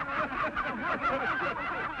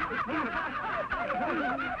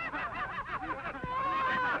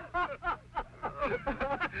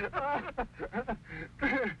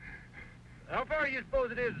 How far do you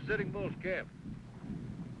suppose it is to Sitting Bull's camp?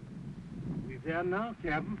 We there now,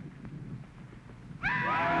 Captain.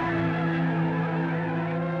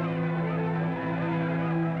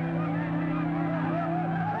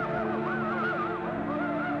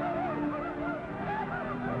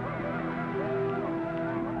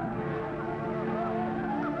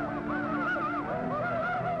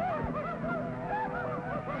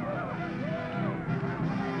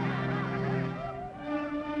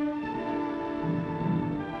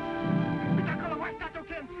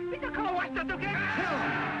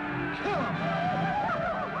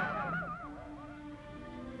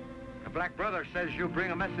 The Black Brother says you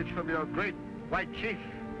bring a message from your great white chief.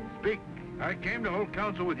 Speak. I came to hold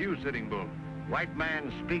council with you, Sitting Bull. White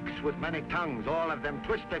man speaks with many tongues, all of them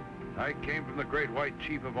twisted. I came from the great white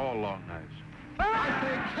chief of all Long Knives. I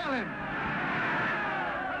say kill him!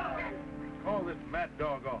 Call this mad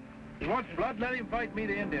dog off. He wants blood, let him fight me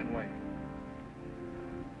the Indian way.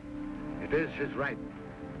 It is his right.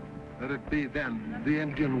 Let it be then the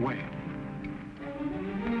Indian way.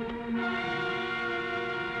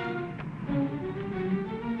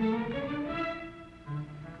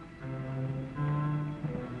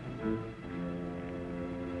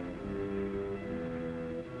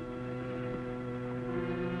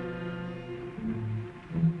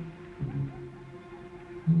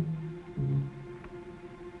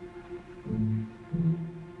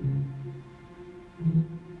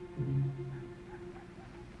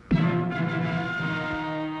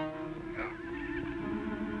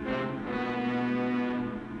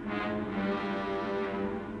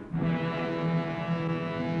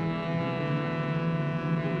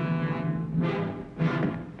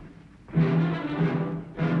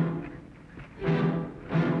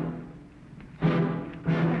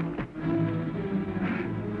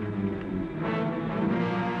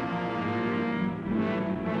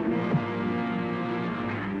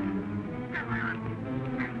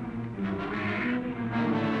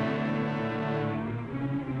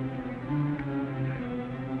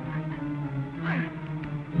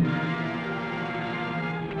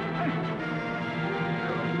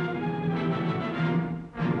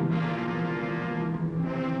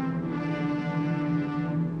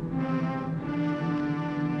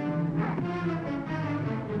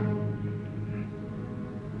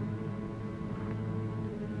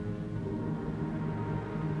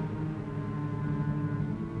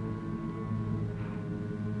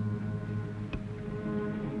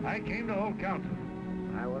 I came to hold council.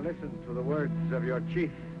 I will listen to the words of your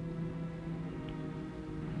chief.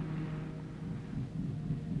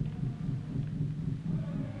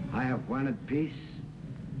 I have wanted peace.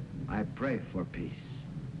 I pray for peace.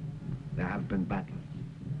 There have been battles.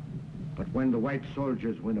 But when the white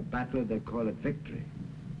soldiers win a battle, they call it victory.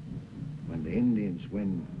 When the Indians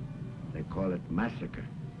win, they call it massacre.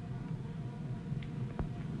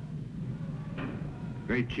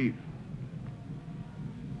 Great chief,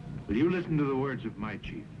 will you listen to the words of my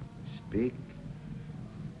chief? Speak.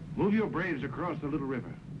 Move your braves across the little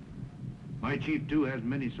river. My chief, too, has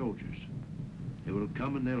many soldiers. They will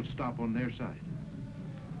come and they'll stop on their side.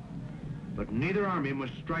 But neither army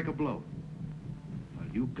must strike a blow while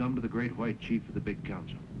you come to the great white chief of the big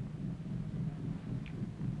council.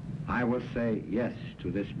 I will say yes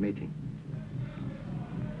to this meeting.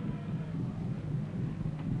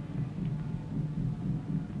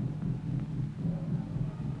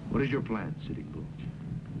 What is your plan, Sitting Bull?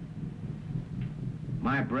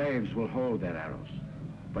 My braves will hold their arrows,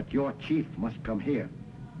 but your chief must come here.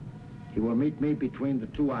 He will meet me between the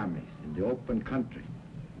two armies in the open country.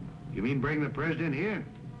 You mean bring the president here?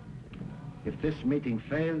 If this meeting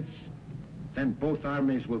fails, then both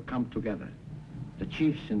armies will come together. The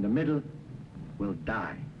chiefs in the middle will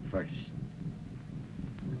die first.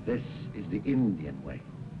 This is the Indian way.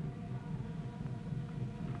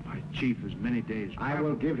 My chief as many days. I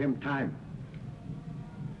will give him time.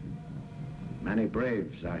 Many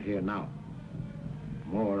braves are here now.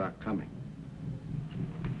 More are coming.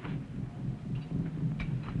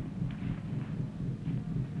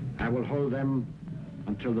 I will hold them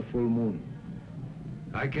until the full moon.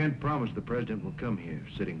 I can't promise the president will come here,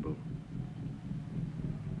 Sitting Bull.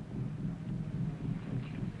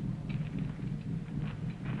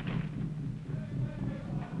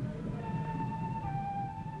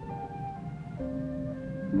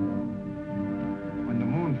 When the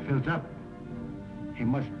moon fills up, he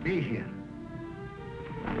must be here.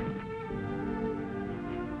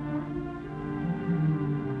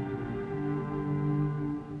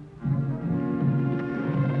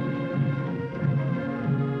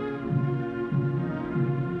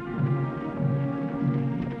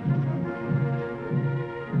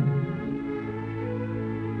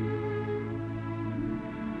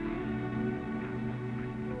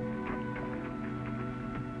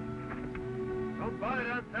 Don't bother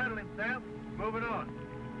to unsaddle him, Sam. Moving on.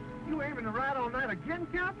 You aiming to ride on that again,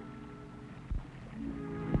 Captain?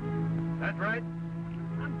 That's right.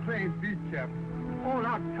 I'm playing beat, Captain. All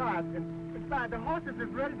out tired, and besides, the horses is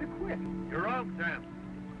ready to quit. You're wrong, Sam.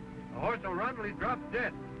 A horse will run till he drops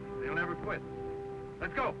dead. He'll never quit.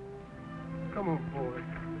 Let's go. Come on, boys.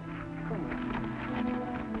 Come on.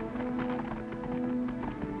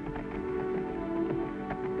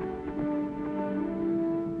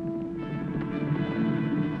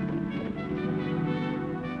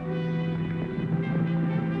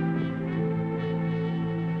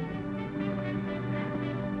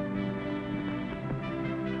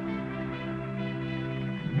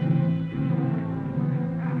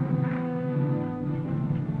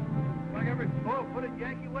 Like every slow-footed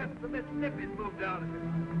Yankee west of the Mississippi's moved down here.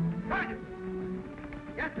 Sergeant!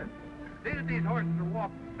 Yes, sir. See that these horses are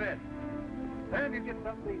walked and fed. Sam, you get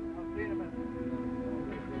something to eat. I'll see you in a minute.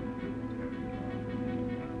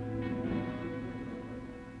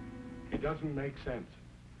 It doesn't make sense.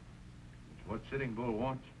 It's what Sitting Bull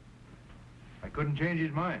wants. I couldn't change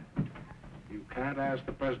his mind. You can't ask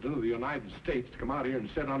the President of the United States to come out here and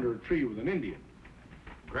sit under a tree with an Indian.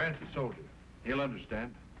 Grant's a soldier. He'll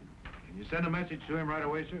understand. Can you send a message to him right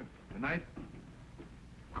away, sir? Tonight?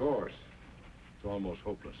 Of course. It's almost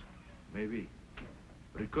hopeless. Maybe.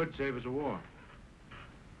 But it could save us a war.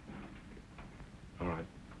 All right.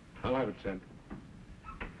 I'll have it sent.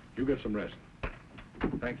 You get some rest.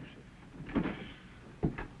 Thank you, sir.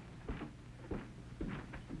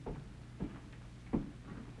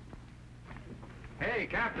 Hey,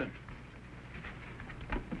 Captain.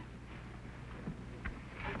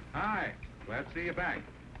 Hi. Glad to see you back.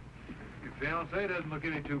 Your fiancé doesn't look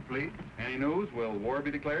any too pleased. Any news? Will war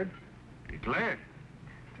be declared? Declared.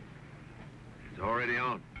 It's already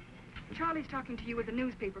on. Charlie's talking to you with the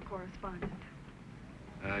newspaper correspondent.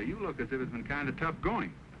 You look as if it's been kind of tough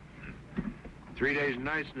going. 3 days and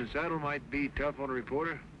nights in the saddle might be tough on a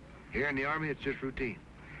reporter. Here in the Army, it's just routine.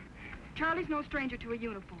 Charlie's no stranger to a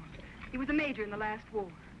uniform. He was a major in the last war.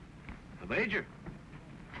 A major?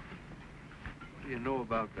 What do you know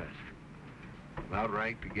about that?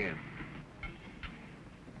 Outranked again.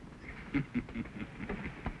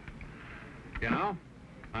 You know,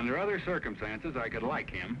 under other circumstances, I could like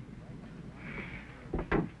him.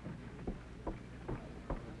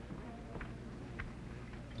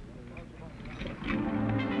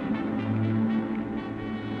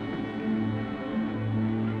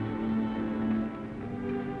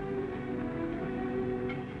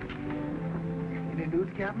 Any news,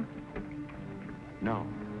 Captain? No.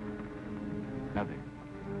 Nothing.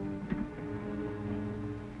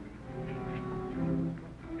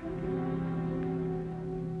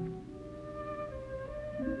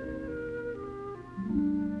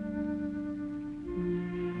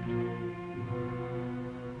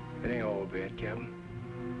 It ain't all bad, Captain.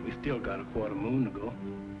 We still got a quarter moon to go.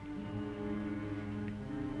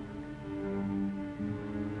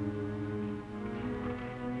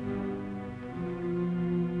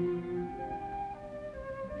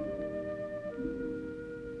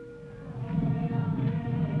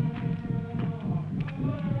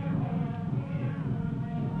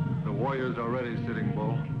 The warriors are ready, Sitting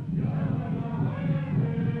Bull.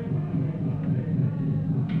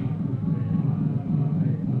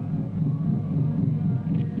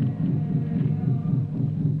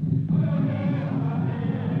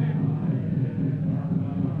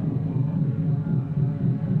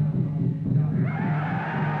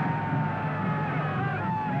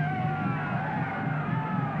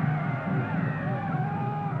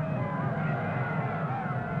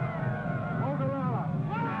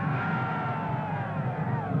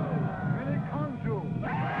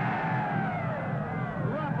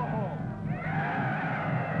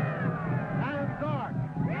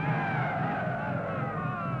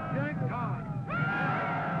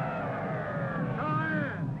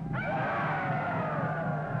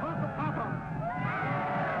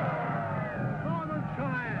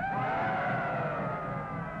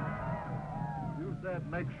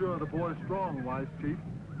 can't make sure the boy's strong, Wise Chief.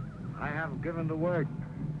 I have given the word.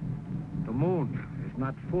 The moon is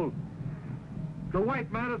not full. The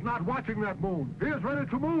white man is not watching that moon. He is ready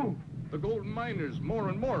to move. The gold miners, more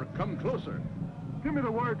and more, come closer. Give me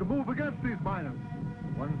the word to move against these miners.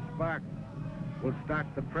 One spark will start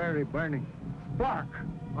the prairie burning. Spark!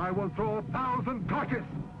 I will throw 1,000 torches.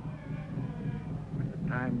 When the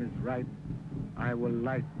time is right, I will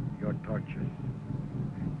light your torches.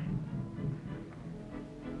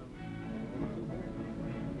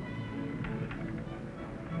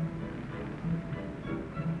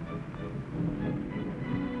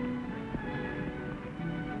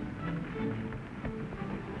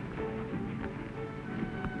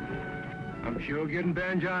 I'm sure getting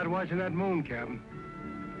banjoed watching that moon, Captain.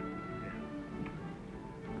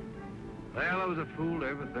 Well, I was a fool to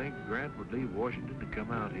ever think Grant would leave Washington to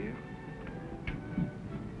come out here.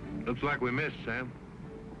 Looks like we missed, Sam.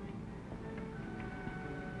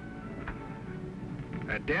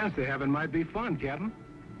 That dance they're having might be fun, Captain.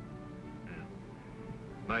 Yeah,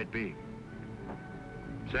 might be.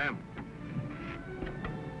 Sam,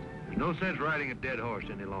 there's no sense riding a dead horse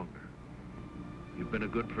any longer. You've been a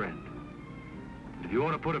good friend. If you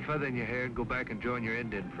want to put a feather in your hair and go back and join your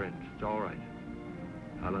Indian friends, it's all right.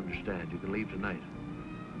 I'll understand. You can leave tonight.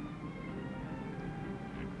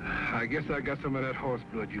 I guess I got some of that horse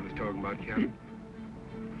blood you was talking about, Captain.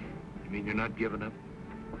 You mean you're not giving up?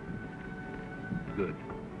 Good.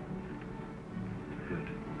 Good.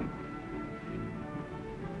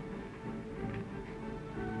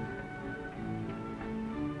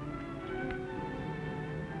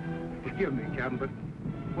 Forgive me, Captain, but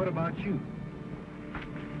what about you?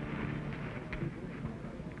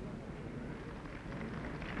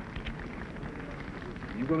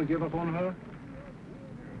 You gonna give up on her?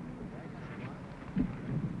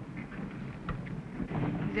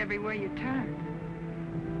 He's everywhere you turn.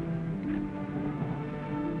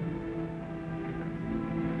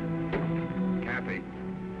 Kathy.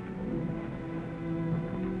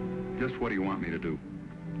 Just what do you want me to do?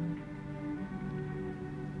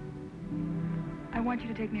 I want you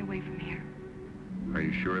to take me away from here. Are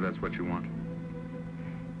you sure that's what you want?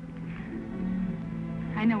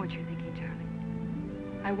 I know what you're thinking, Charlie.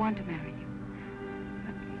 I want to marry you.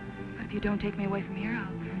 But if you don't take me away from here,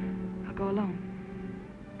 I'll go alone.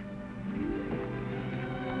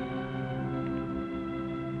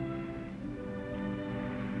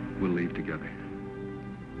 We'll leave together.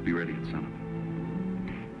 Be ready at sunup.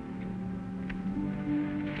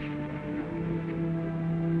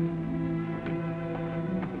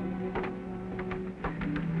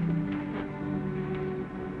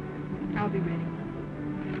 I'll be ready.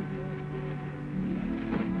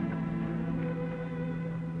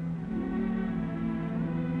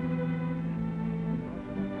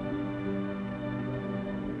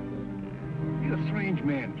 You're a strange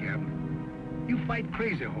man, Captain. You fight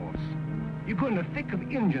crazy horse. You go in the thick of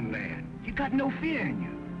Indian land. You got no fear in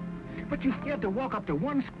you. But you scared to walk up to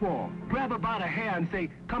one squaw, grab her by the hair and say,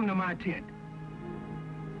 "Come to my tent."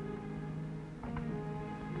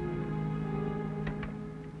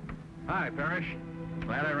 Hi, Parrish.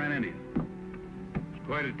 Glad I ran into you. It's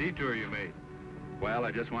quite a detour you made. Well,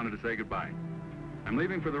 I just wanted to say goodbye. I'm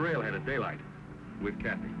leaving for the railhead at daylight with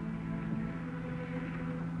Kathy.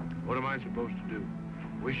 What am I supposed to do?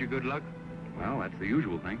 Wish you good luck? Well, that's the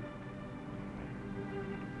usual thing.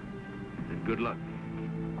 Then good luck.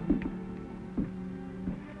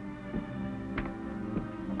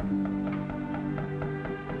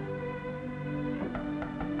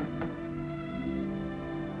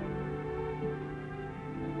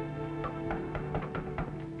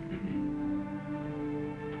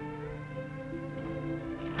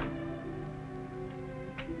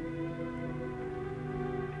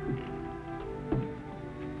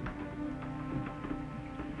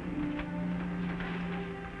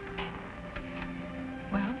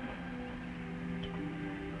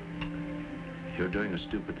 You're doing a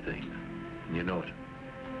stupid thing, and you know it.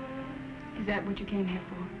 Is that what you came here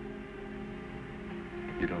for?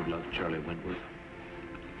 You don't love Charlie Wentworth.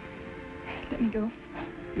 Let me go.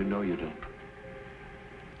 You know you don't.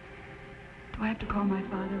 Do I have to call my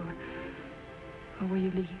father, or will you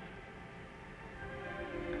leave?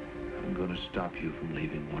 I'm going to stop you from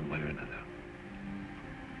leaving one way or another.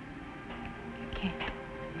 You can't.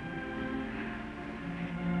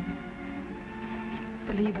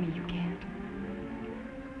 Believe me, you can't.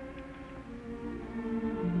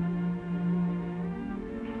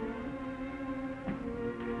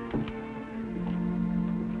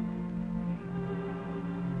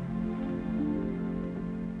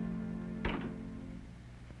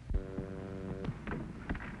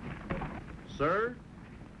 Sir,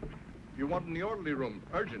 You want in the orderly room.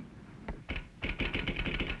 Urgent.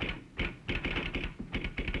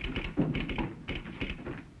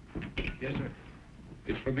 Yes, sir.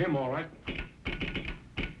 It's from him, all right.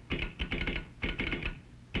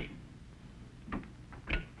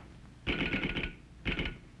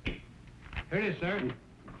 Here it is, sir.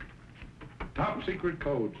 Top secret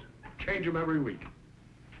codes. Change them every week.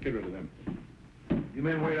 Get rid of them. You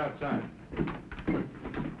men wait outside.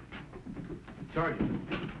 Sergeant,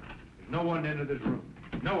 there's no one into this room.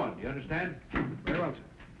 No one, you understand? Very well,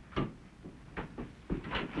 sir.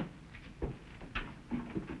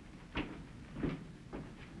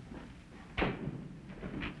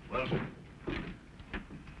 Well, sir.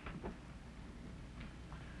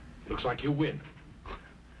 Looks like you win.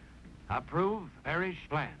 Approve Parrish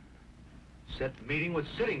plan. Set meeting with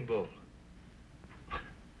Sitting Bull.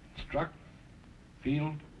 Struck,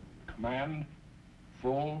 field, command,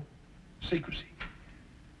 full secrecy.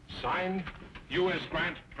 Signed, U.S.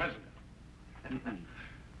 Grant, President.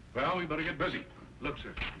 Well, we better get busy. Look,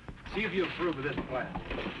 sir, see if you approve of this plan.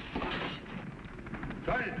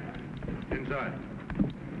 Sergeant, inside.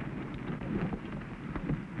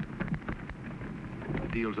 The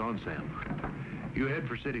deal's on, Sam. You head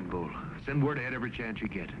for Sitting Bull. Send word ahead every chance you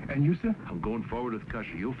get. And you, sir? I'm going forward with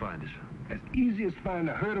Cusher. You'll find us. As easy as finding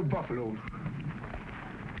a herd of buffaloes.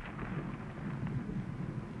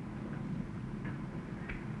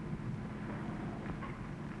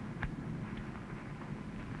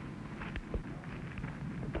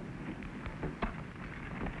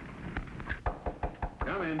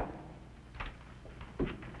 Come in.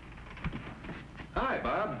 Hi,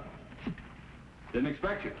 Bob. Didn't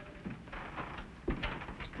expect you.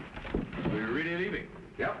 We're really leaving.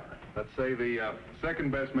 Yep. Let's say the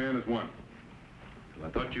second best man is won. Well,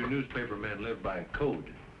 I thought you newspaper men lived by a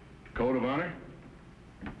code. Code of honor?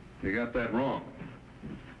 You got that wrong.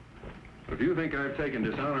 If you think I've taken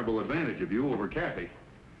dishonorable advantage of you over Kathy,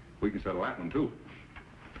 we can settle that one, too.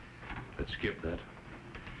 Let's skip that.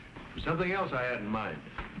 There's something else I had in mind.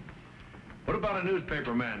 What about a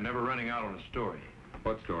newspaper man never running out on a story?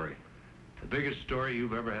 What story? The biggest story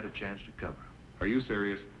you've ever had a chance to cover. Are you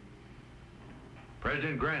serious?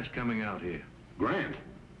 President Grant's coming out here. Grant?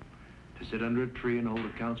 To sit under a tree and hold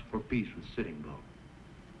a council for peace with Sitting Bull.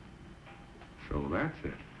 So that's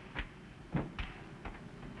it.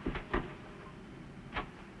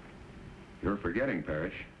 You're forgetting,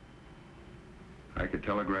 Parrish. I could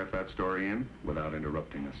telegraph that story in without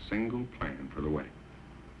interrupting a single plan for the wedding.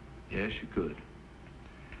 Yes, you could.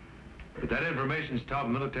 But that information's top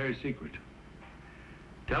military secret.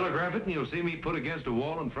 Telegraph it and you'll see me put against a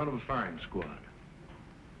wall in front of a firing squad.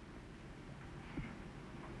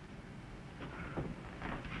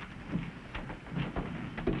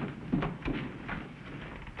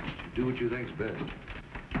 Do what you think's best.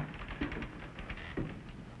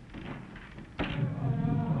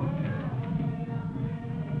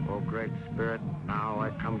 O Great Spirit, now I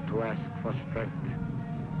come to ask for strength.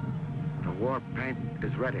 The war paint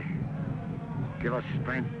is ready. Give us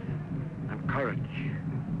strength and courage.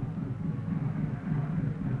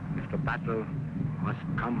 If the battle must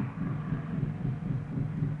come,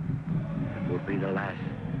 it will be the last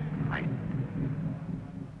fight.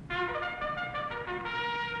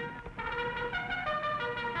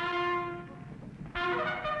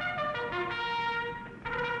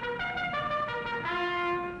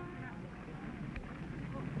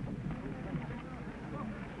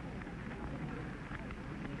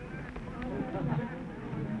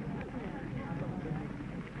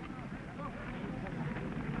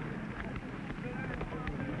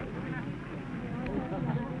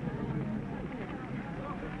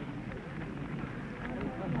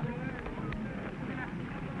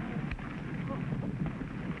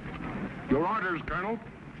 Your orders, Colonel.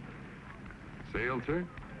 Sailed, sir?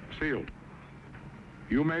 Sealed.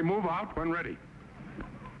 You may move out when ready.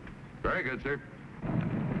 Very good, sir.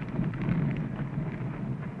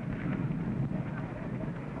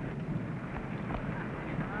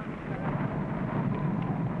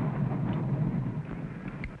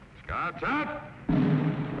 Scouts out.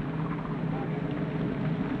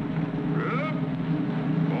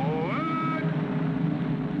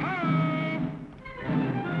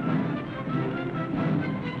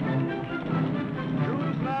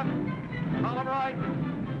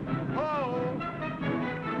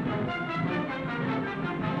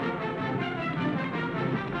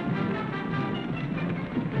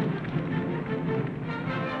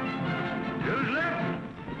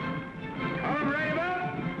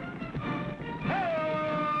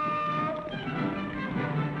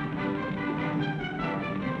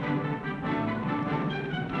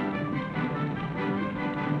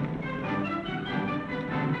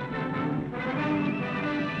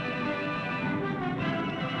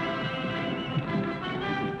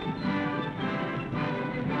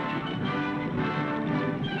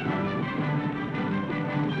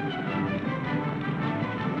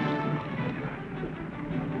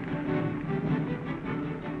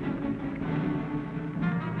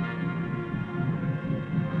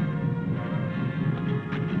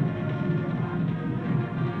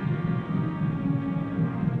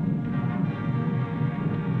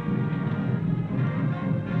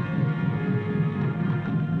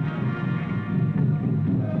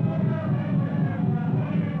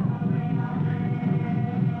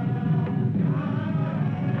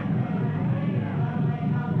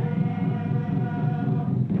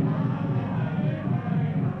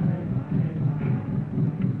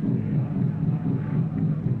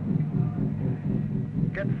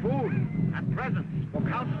 get food and presents for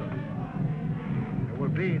council. There will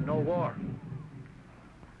be no war.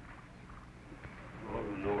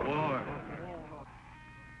 No war.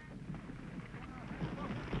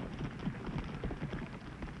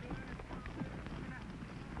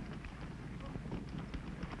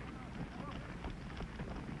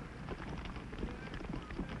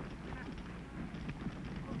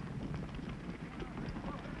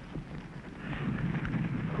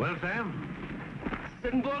 Well, Sam?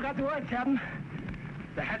 Sitting Bull got the word, Captain.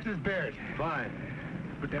 The hatch is buried. Fine.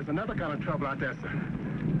 But there's another kind of trouble out there, sir.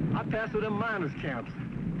 I passed through them miners' camps.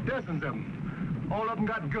 Dozens of them. All of them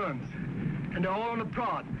got guns. And they're all on the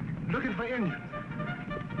prod, looking for Indians.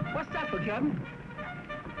 What's that for, Captain?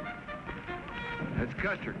 That's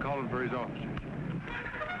Custer calling for his officers.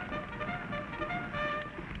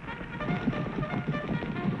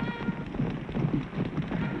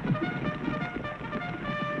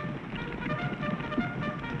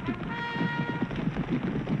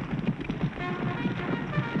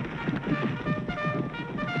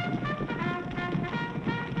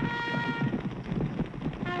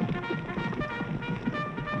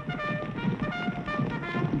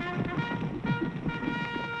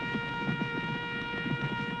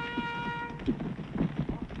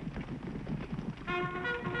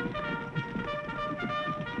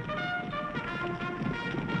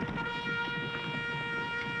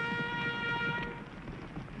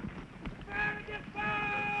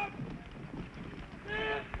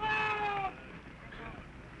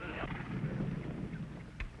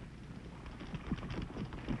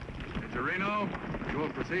 Reno, you will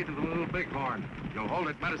proceed to the Little Bighorn. You'll hold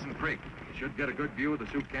at Medicine Creek. You should get a good view of the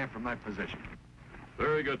Sioux camp from that position.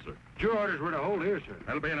 Very good, sir. Your orders were to hold here, sir.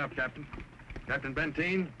 That'll be enough, Captain. Captain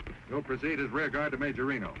Benteen, you'll proceed as rear guard to Major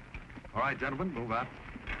Reno. All right, gentlemen, move out.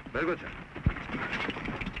 Very good, sir.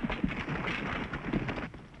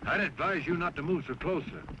 I'd advise you not to move so close,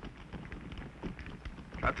 sir.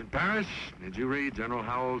 Captain Parrish, did you read General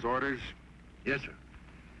Howell's orders? Yes, sir.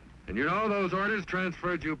 And you know those orders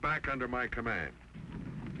transferred you back under my command.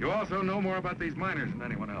 You also know more about these miners than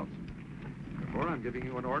anyone else. Therefore, I'm giving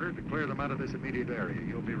you an order to clear them out of this immediate area.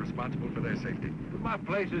 You'll be responsible for their safety. But my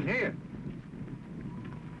place is here.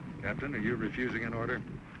 Captain, are you refusing an order?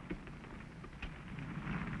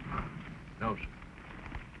 No, sir.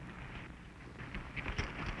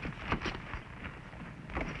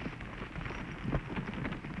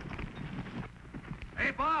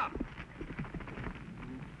 Hey, Bob!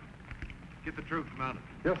 Get the troops mounted.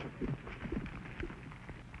 Yes, sir.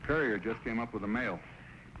 Courier just came up with the mail.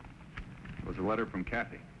 It was a letter from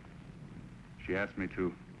Kathy. She asked me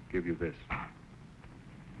to give you this.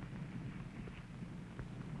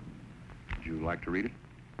 Would you like to read it?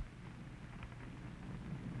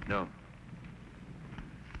 No.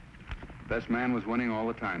 Best man was winning all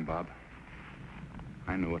the time, Bob.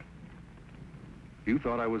 I knew it. You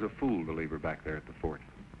thought I was a fool to leave her back there at the fort.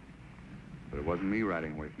 But it wasn't me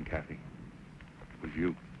riding away from Kathy. It was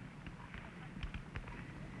you.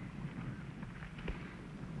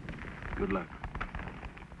 Good luck.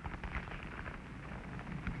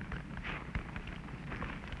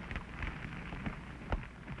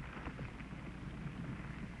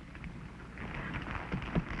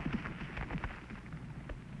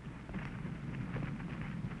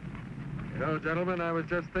 You know, gentlemen, I was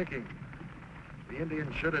just thinking. If the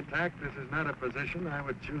Indians should attack, this is not a position I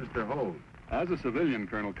would choose to hold. As a civilian,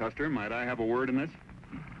 Colonel Custer, might I have a word in this?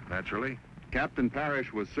 Naturally. Captain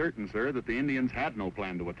Parrish was certain, sir, that the Indians had no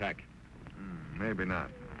plan to attack. Maybe not.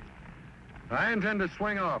 I intend to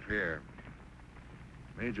swing off here.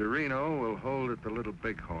 Major Reno will hold at the Little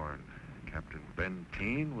Bighorn. Captain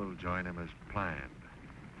Benteen will join him as planned.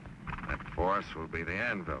 That force will be the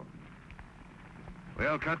anvil.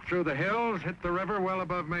 We'll cut through the hills, hit the river well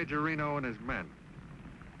above Major Reno and his men.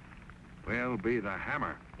 We'll be the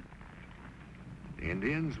hammer. The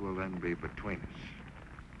Indians will then be between us.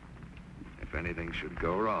 If anything should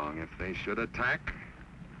go wrong, if they should attack,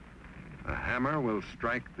 the hammer will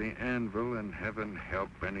strike the anvil and heaven help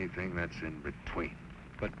anything that's in between.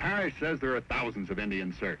 But Parrish says there are thousands of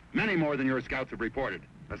Indians, sir. Many more than your scouts have reported.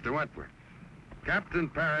 Mr. Wentworth, Captain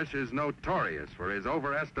Parrish is notorious for his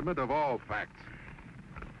overestimate of all facts.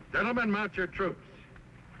 Gentlemen, mount your troops.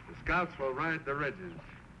 The scouts will ride the ridges.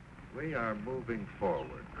 We are moving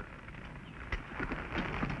forward.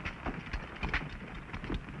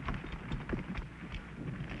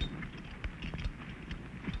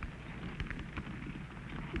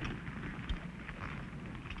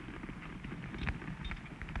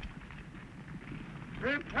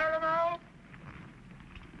 Grim Paramount!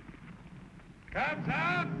 Comes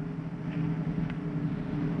out!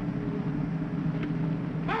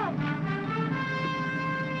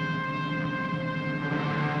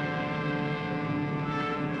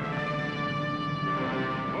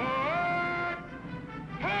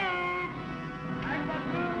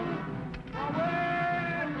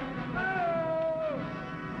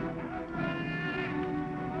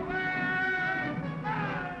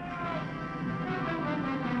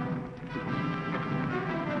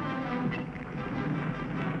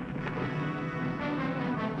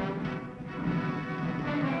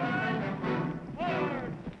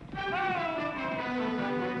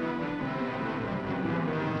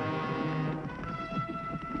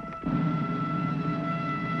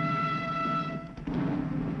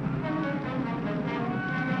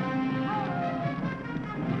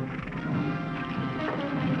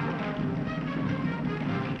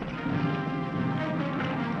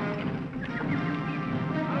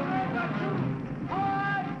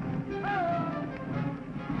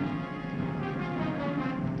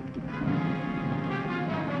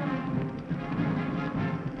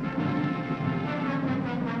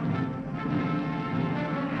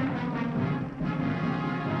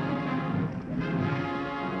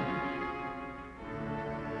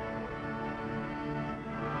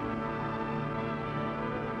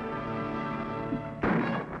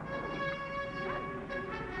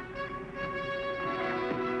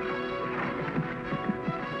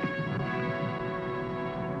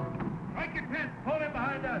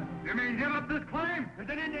 behind us. You mean give up this claim? There's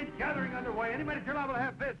an Indian gathering underway. Anybody you're liable to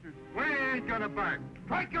have visitors. We ain't gonna bark.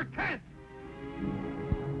 Strike your tent!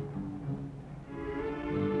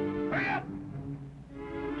 Hurry up!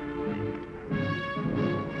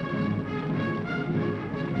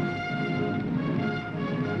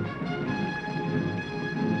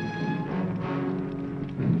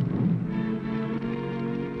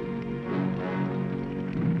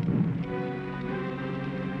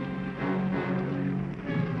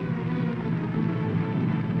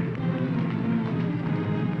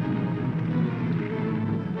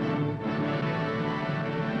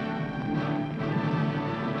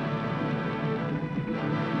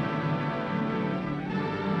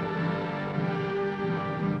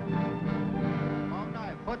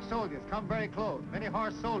 Foot soldiers come very close. Many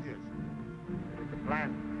horse soldiers. It is the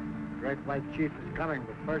plan. The great white chief is coming,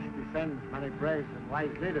 but first he sends many braves and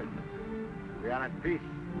wise leaders. We are at peace.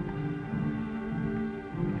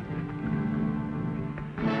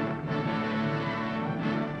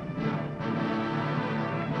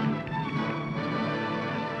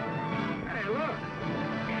 Hey, look!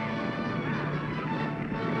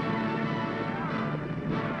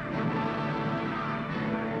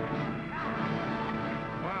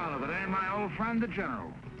 Well, if it ain't my old friend, the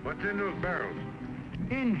General. What's in those barrels?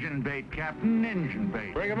 Injun bait, Captain, Injun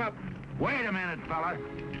bait. Bring 'em up. Wait a minute, fella.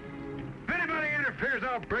 If anybody interferes,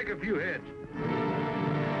 I'll break a few heads.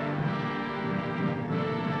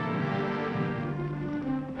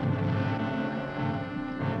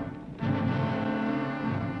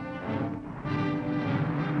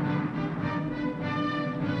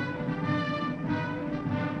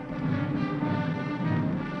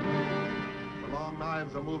 The long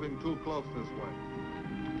knives are moving too close this way.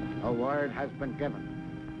 A word has been given.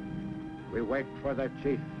 We wait for the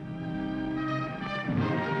chief.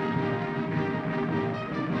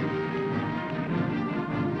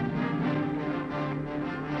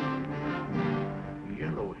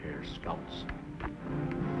 Yellow hair scouts.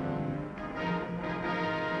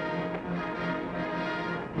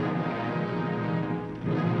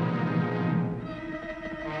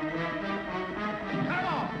 Cut 'em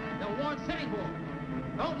off! They'll warn Sitting Bull.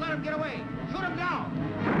 Don't let him get away. Shoot him down.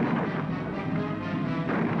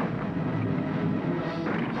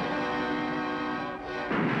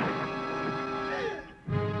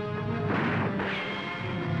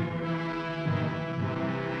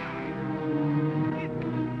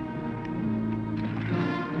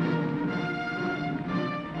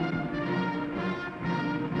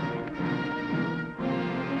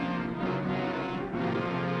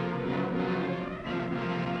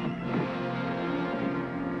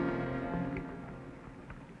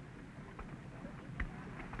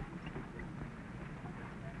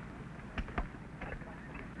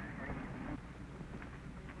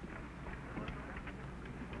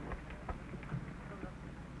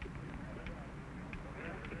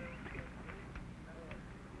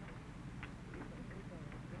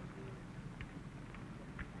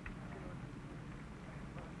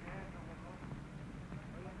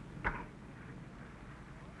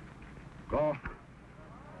 Go.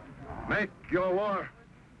 Make your war.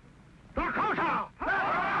 Dakota!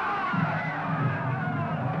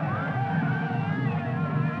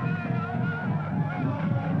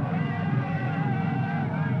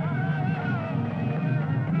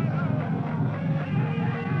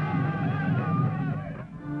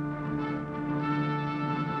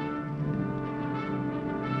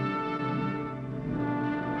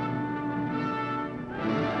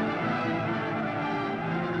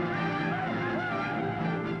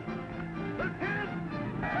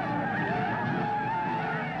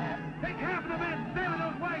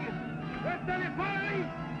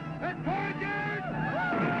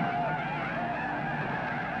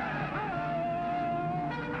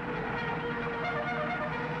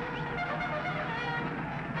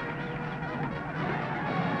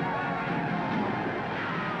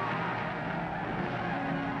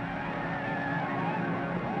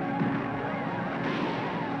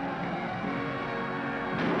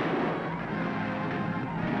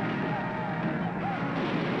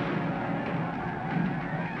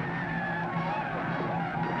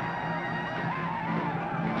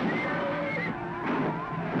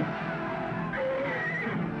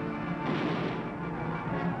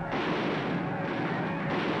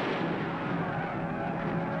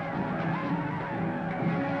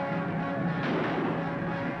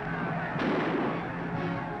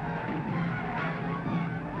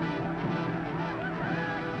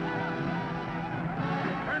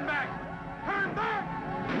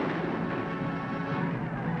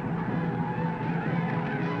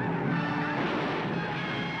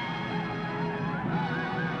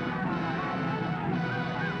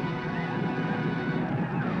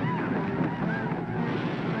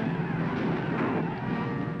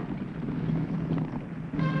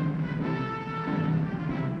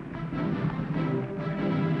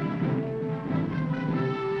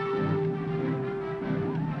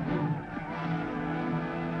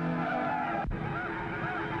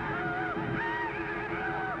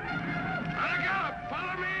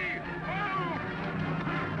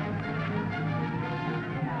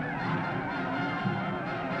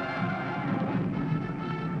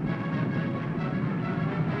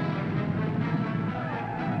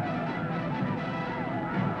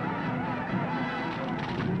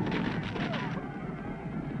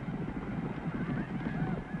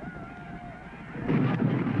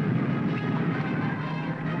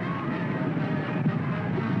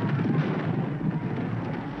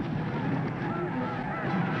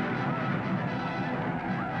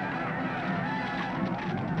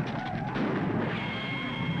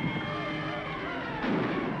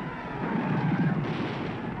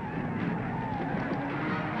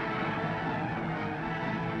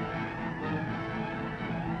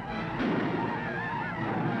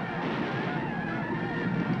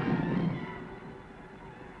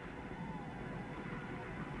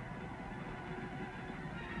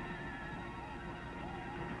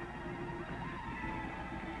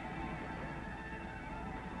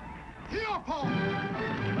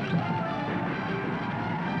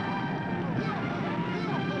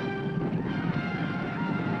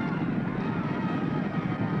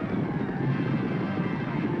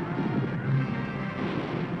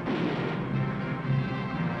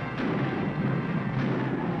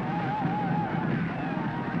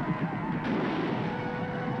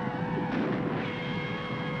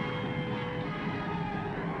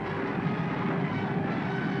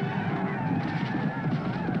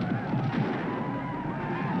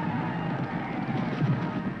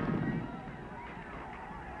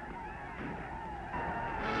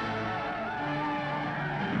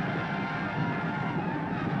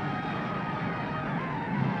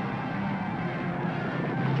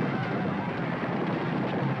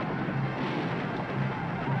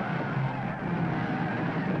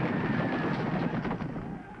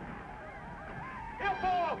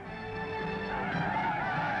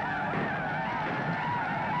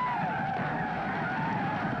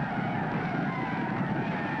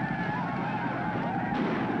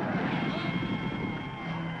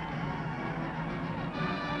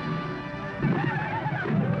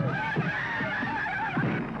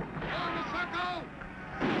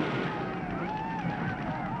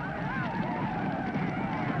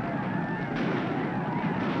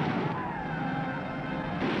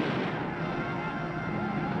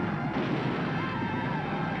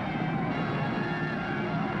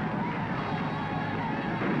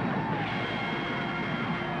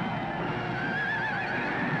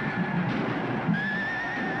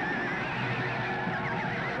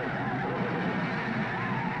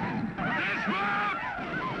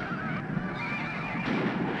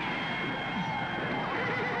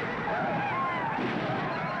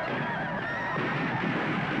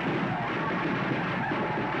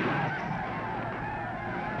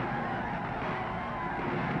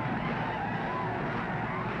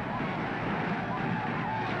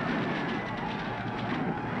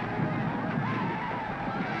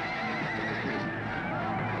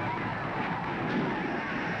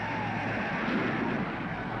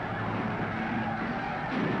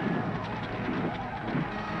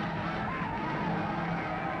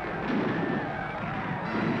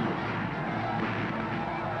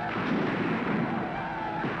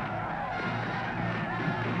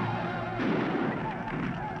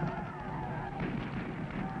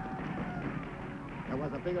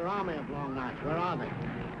 Bigger army of Long Knives. Where are they?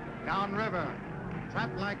 Downriver,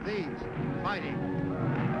 trapped like these, fighting.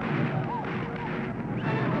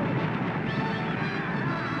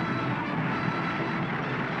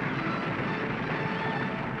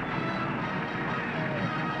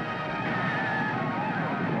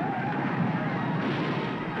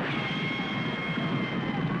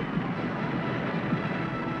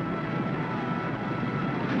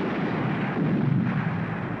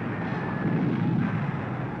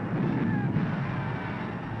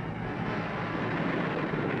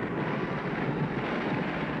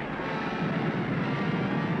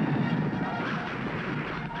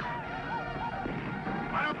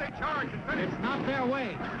 It's not their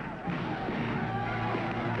way.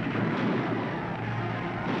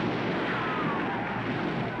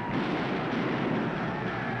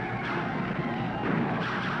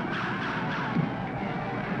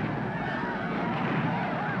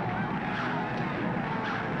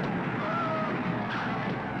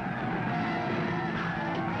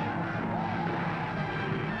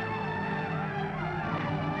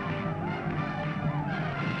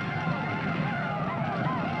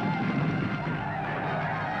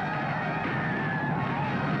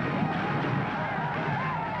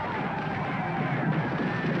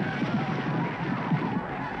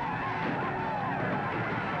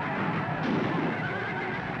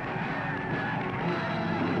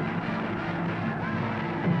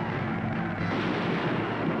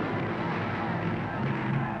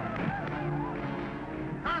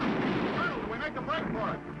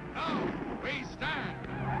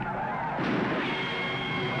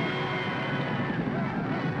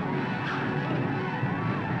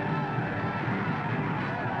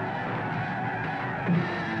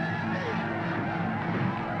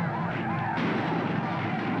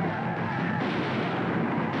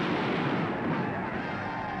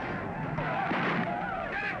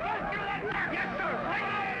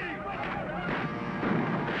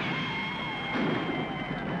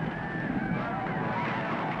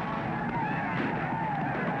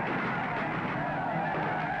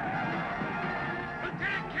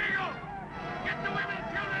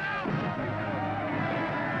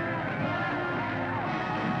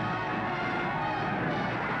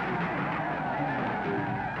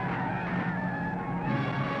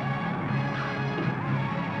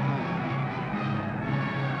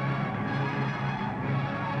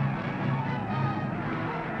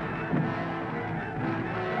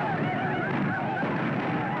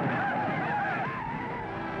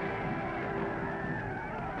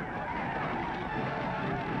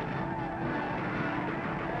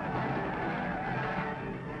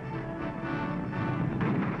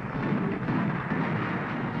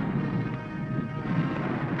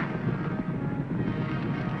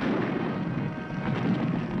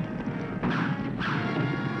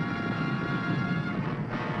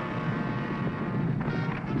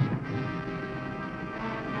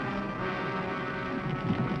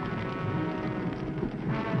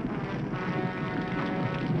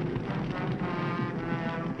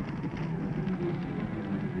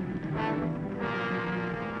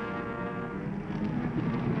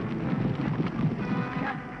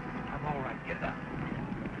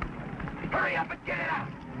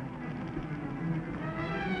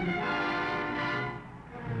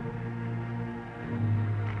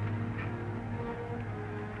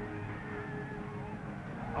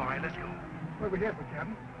 right, let's go. Where are we here for,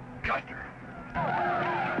 Captain? Custer.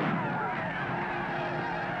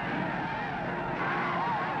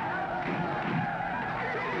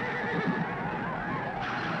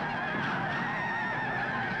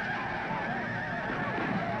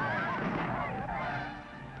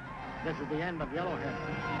 This is the end of Yellowhead.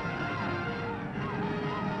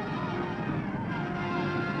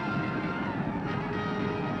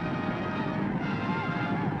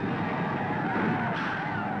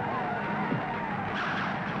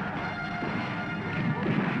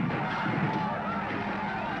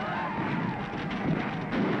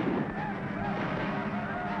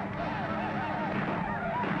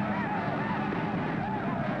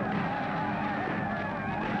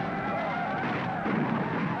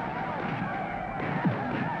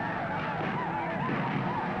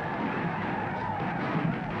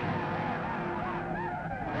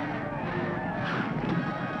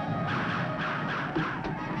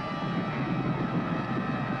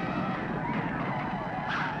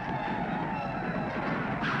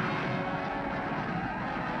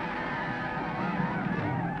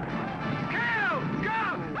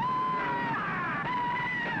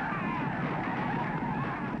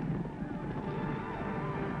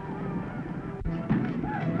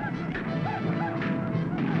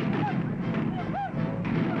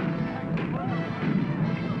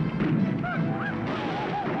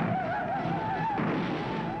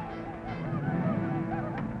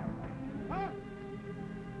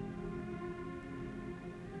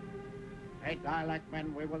 They die like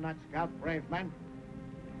men, we will not scalp brave men.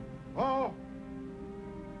 Oh!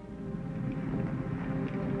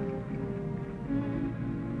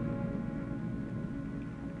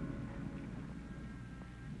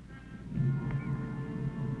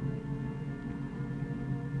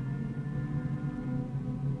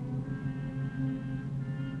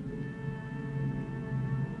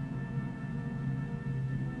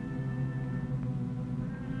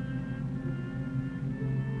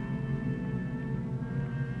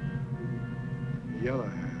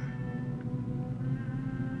 Yellowhead.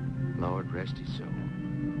 Lord rest his soul.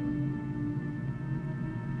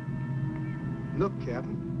 Look,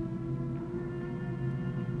 Captain.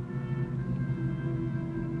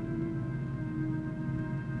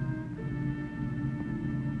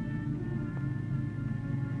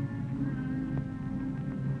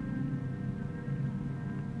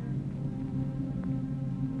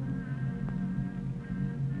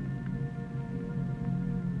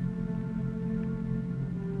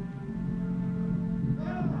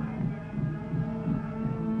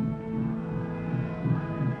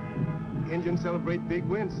 Indians celebrate big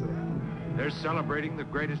wins today. They're celebrating the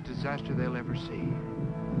greatest disaster they'll ever see.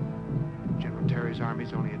 General Terry's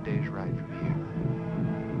army's only a day's ride from here.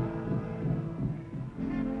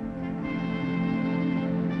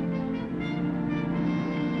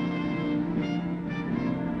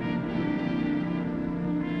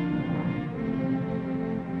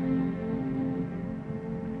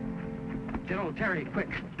 General Terry, quick,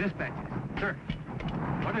 dispatches. Sir.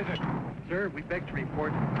 What is it? Sir, we beg to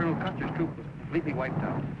report Colonel Custer's troop was completely wiped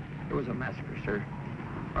out. It was a massacre, sir.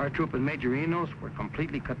 Our troop and Major Enos were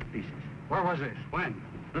completely cut to pieces. Where was this? When?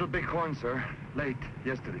 Little Bighorn, sir. Late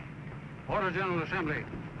yesterday. Order General Assembly.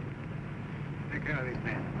 Take care of these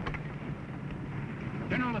men.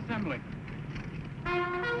 General Assembly.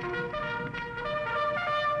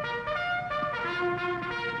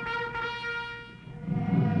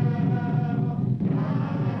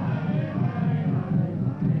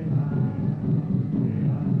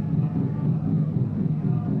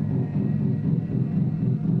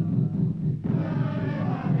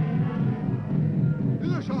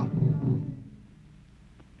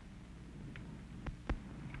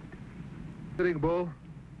 Sitting Bull,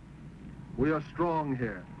 we are strong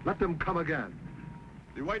here. Let them come again.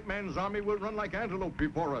 The white man's army will run like antelope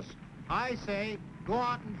before us. I say, go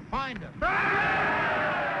out and find them. May I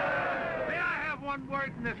have one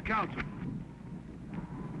word in this council?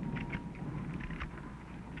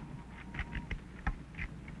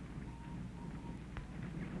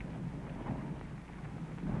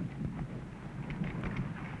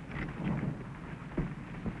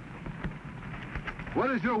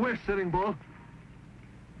 What is your wish, Sitting Bull?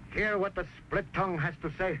 Hear what the split tongue has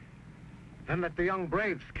to say. Then let the young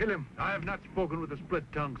braves kill him. I have not spoken with the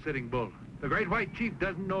split-tongued Sitting Bull. The great white chief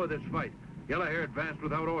doesn't know of this fight. Yellow Hair advanced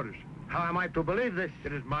without orders. How am I to believe this?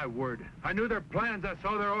 It is my word. I knew their plans. I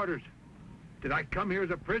saw their orders. Did I come here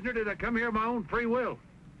as a prisoner? Did I come here of my own free will?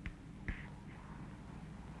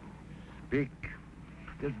 Speak.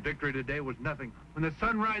 This victory today was nothing. When the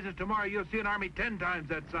sun rises tomorrow, you'll see an army 10 times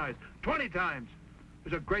that size, 20 times.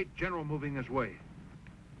 There's a great general moving this way.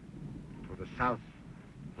 the south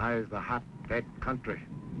lies the hot, dead country.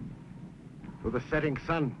 To the setting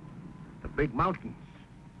sun, the big mountains.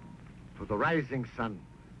 To the rising sun,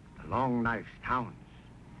 the long knife towns.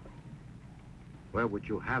 Where would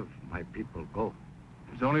you have my people go?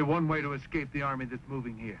 There's only one way to escape the army that's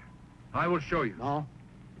moving here. I will show you. No.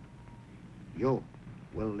 You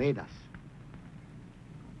will lead us.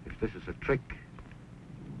 If this is a trick,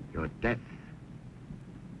 your death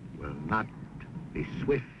will not be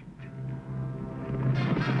swift.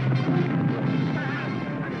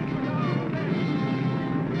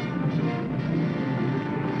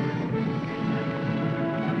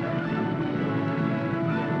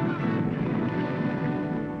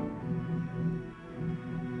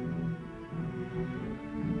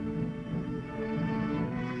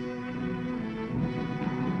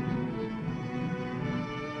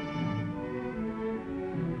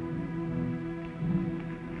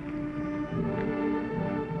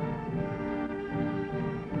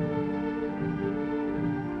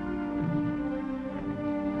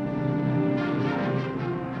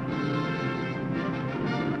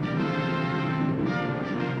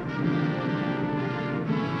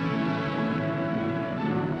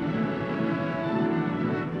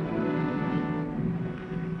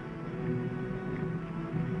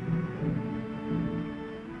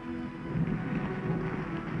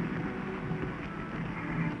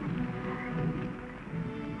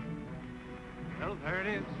 Well, there it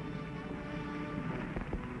is.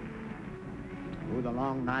 Through the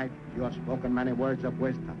long night, you have spoken many words of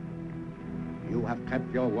wisdom. You have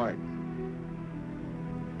kept your word.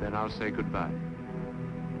 Then I'll say goodbye.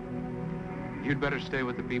 You'd better stay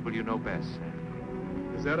with the people you know best,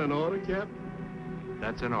 Sam. Is that an order, Cap?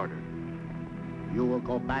 That's an order. You will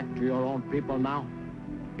go back to your own people now?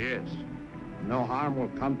 Yes. No harm will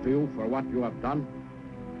come to you for what you have done?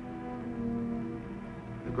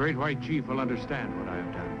 The great white chief will understand what I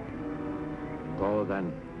have done. Go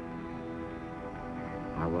then.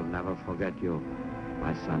 I will never forget you,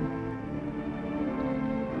 my son.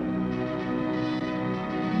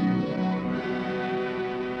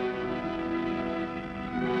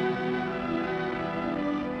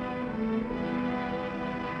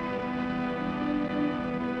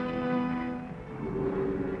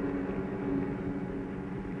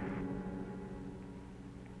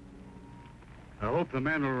 I hope the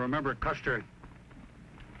men will remember Custer.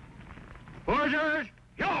 Orders,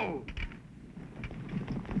 yo!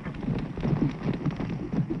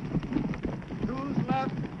 Who's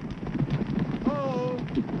left? Oh!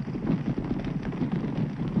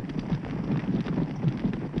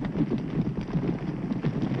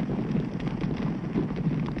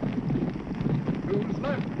 Who's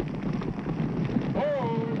left?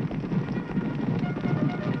 Oh!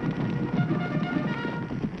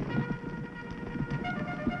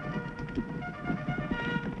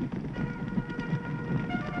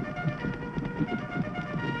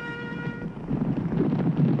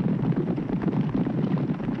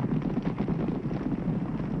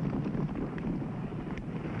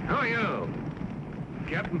 Who are you?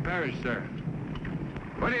 Captain Parrish, sir.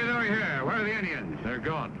 What are you doing here? Where are the Indians? They're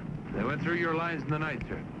gone. They went through your lines in the night,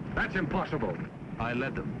 sir. That's impossible. I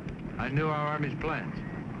led them. I knew our army's plans.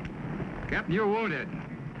 Captain, you're wounded.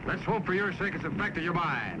 Let's hope for your sake it's affected your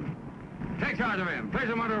mind. Take charge of him. Place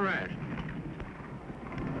him under arrest.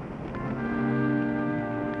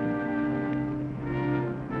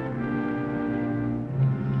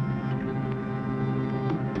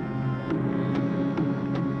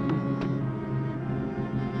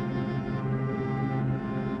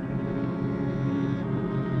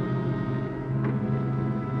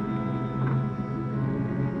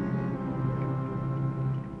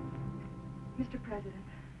 Mr. President,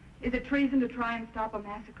 is it treason to try and stop a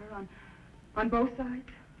massacre on both sides?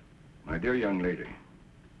 My dear young lady,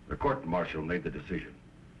 the court-martial made the decision.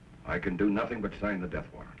 I can do nothing but sign the death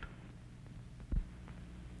warrant.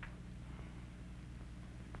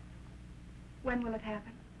 When will it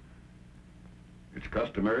happen? It's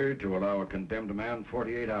customary to allow a condemned man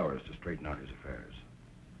 48 hours to straighten out his affairs.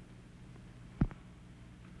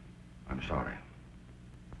 I'm sorry.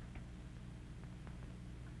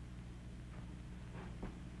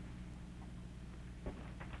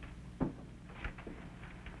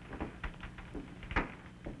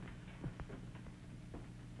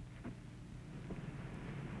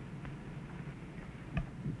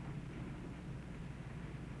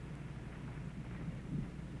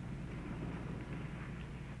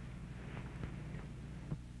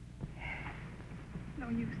 No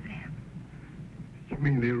use, Sam. You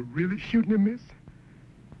mean they're really shooting him, miss?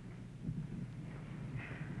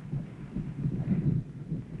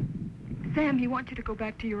 Sam, he wants you to go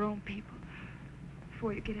back to your own people.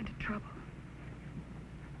 before you get into trouble.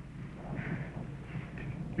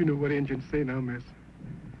 You know what Indians say now, miss?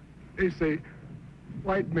 They say,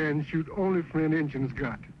 white men shoot only friend Indians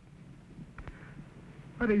got.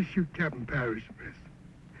 Why they shoot Captain Parrish, miss?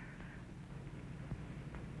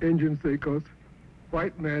 Indians say 'cause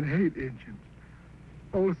white man hate Indians.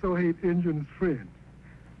 Also hate Indians' friend.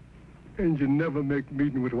 Indian never make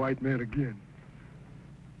meeting with white man again.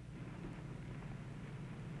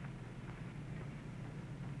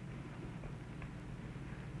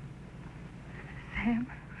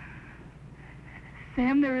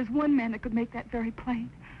 Sam, there is one man that could make that very plain.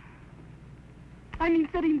 I mean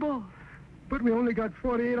Sitting Bull. But we only got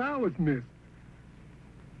 48 hours, miss.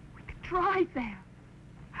 We could try, Sam.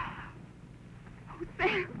 Oh,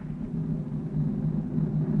 Sam.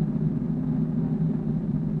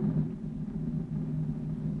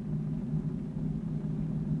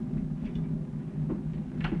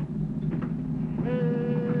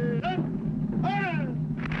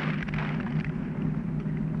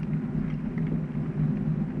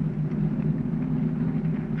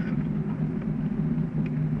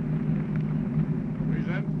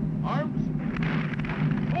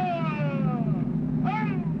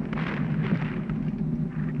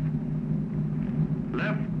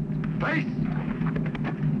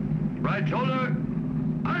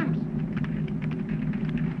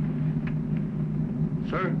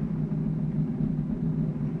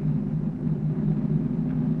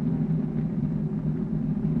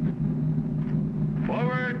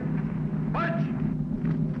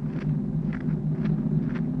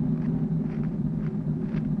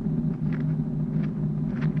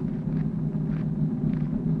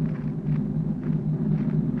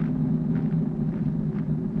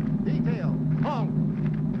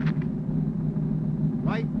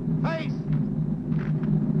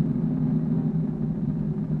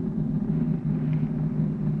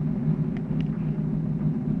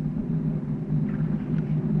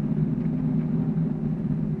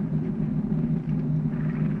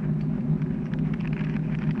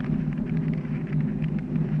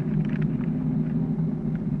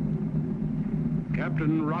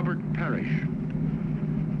 Captain Robert Parrish,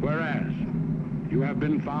 whereas you have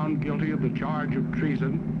been found guilty of the charge of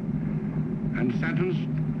treason and sentenced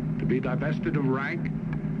to be divested of rank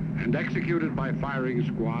and executed by firing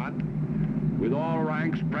squad with all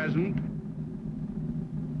ranks present.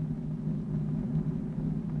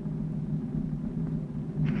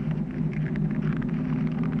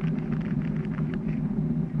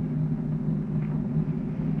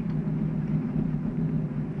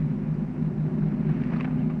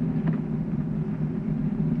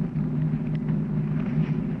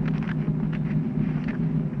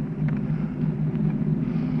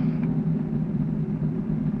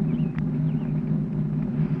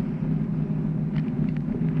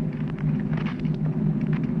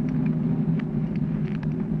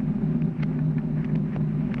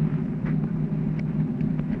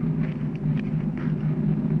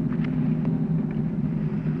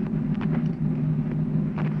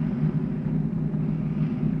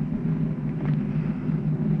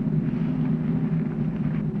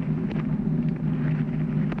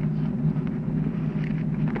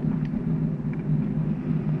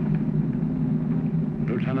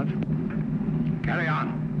 Carry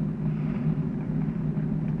on.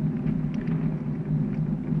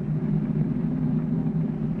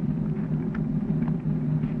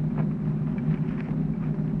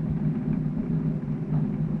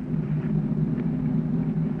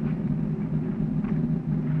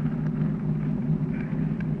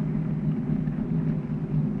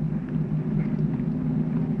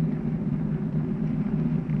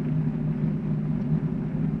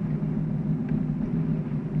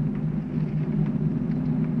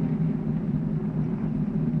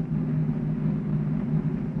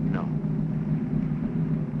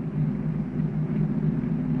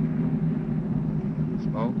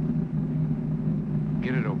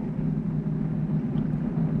 Get it over.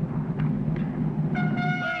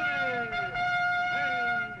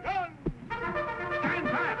 Stand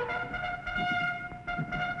back!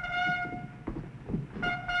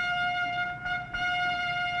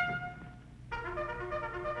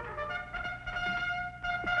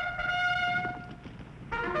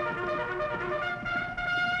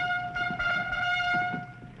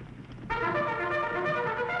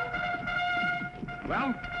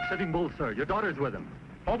 Well? Sitting Bull, sir. Your daughter's with him.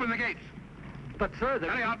 Open the gates. But, sir,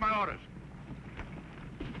 Carry out my orders.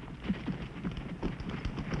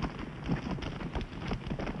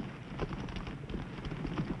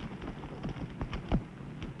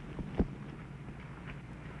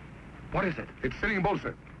 What is it? It's Sitting Bull,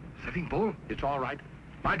 sir. Sitting Bull? It's all right.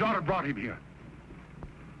 My daughter brought him here.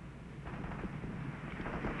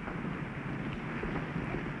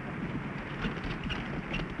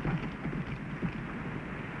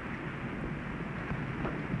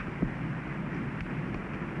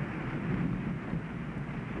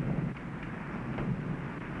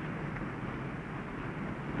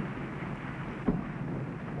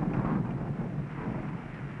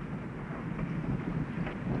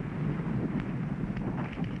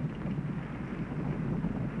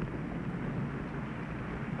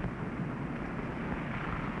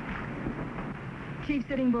 Chief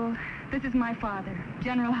Sitting Bull, this is my father,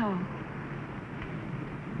 General Hull.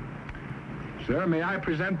 Sir, may I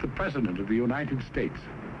present the President of the United States?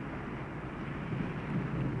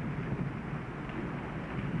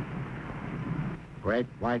 Great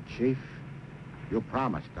White Chief, you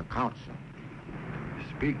promised the council.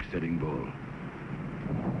 Speak, Sitting Bull.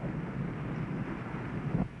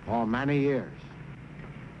 For many years,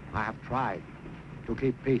 I have tried to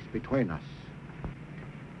keep peace between us.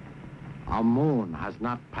 A moon has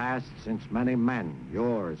not passed since many men,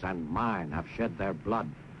 yours and mine, have shed their blood.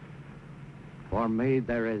 For me,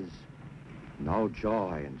 there is no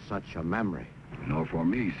joy in such a memory. Nor for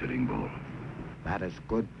me, Sitting Bull. That is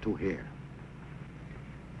good to hear.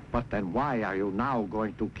 But then why are you now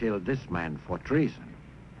going to kill this man for treason?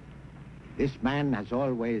 This man has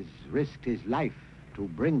always risked his life to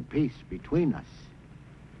bring peace between us.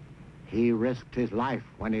 He risked his life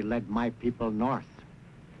when he led my people north,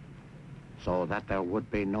 so that there would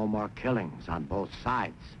be no more killings on both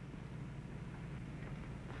sides.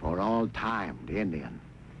 For all time, the Indian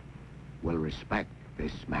will respect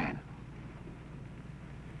this man.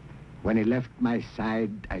 When he left my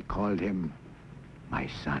side, I called him my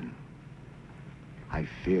son. I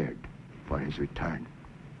feared for his return.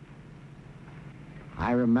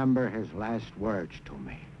 I remember his last words to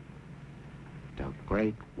me. The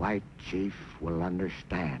Great White Chief will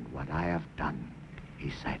understand what I have done, he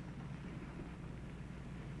said.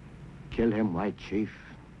 Kill him, White Chief,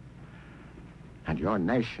 and your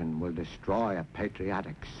nation will destroy a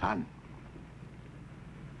patriotic son.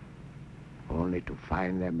 Only to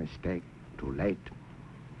find their mistake too late.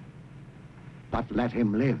 But let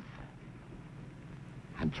him live.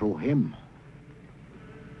 And through him,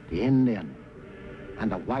 the Indian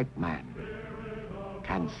and the white man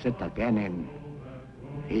can sit again in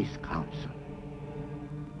his council.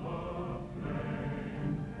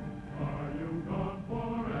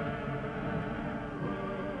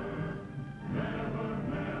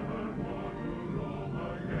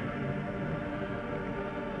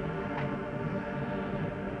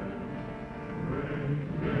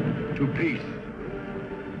 To peace.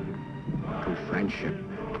 To friendship.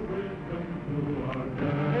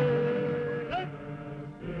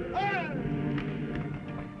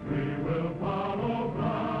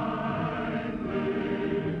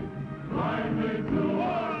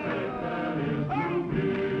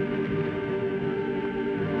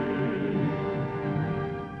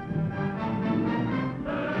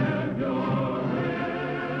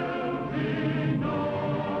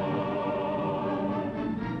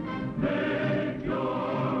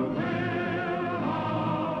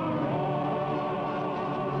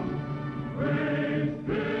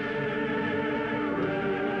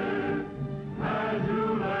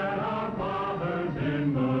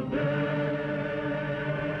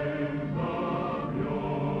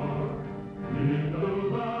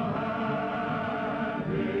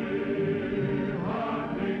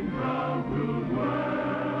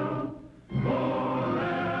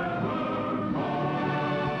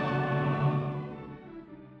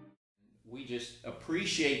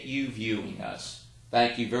 Appreciate you viewing us.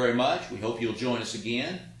 Thank you very much. We hope you'll join us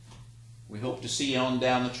again. We hope to see you on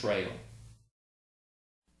down the trail.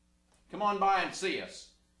 Come on by and see us.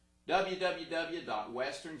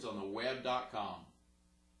 www.westernsontheweb.com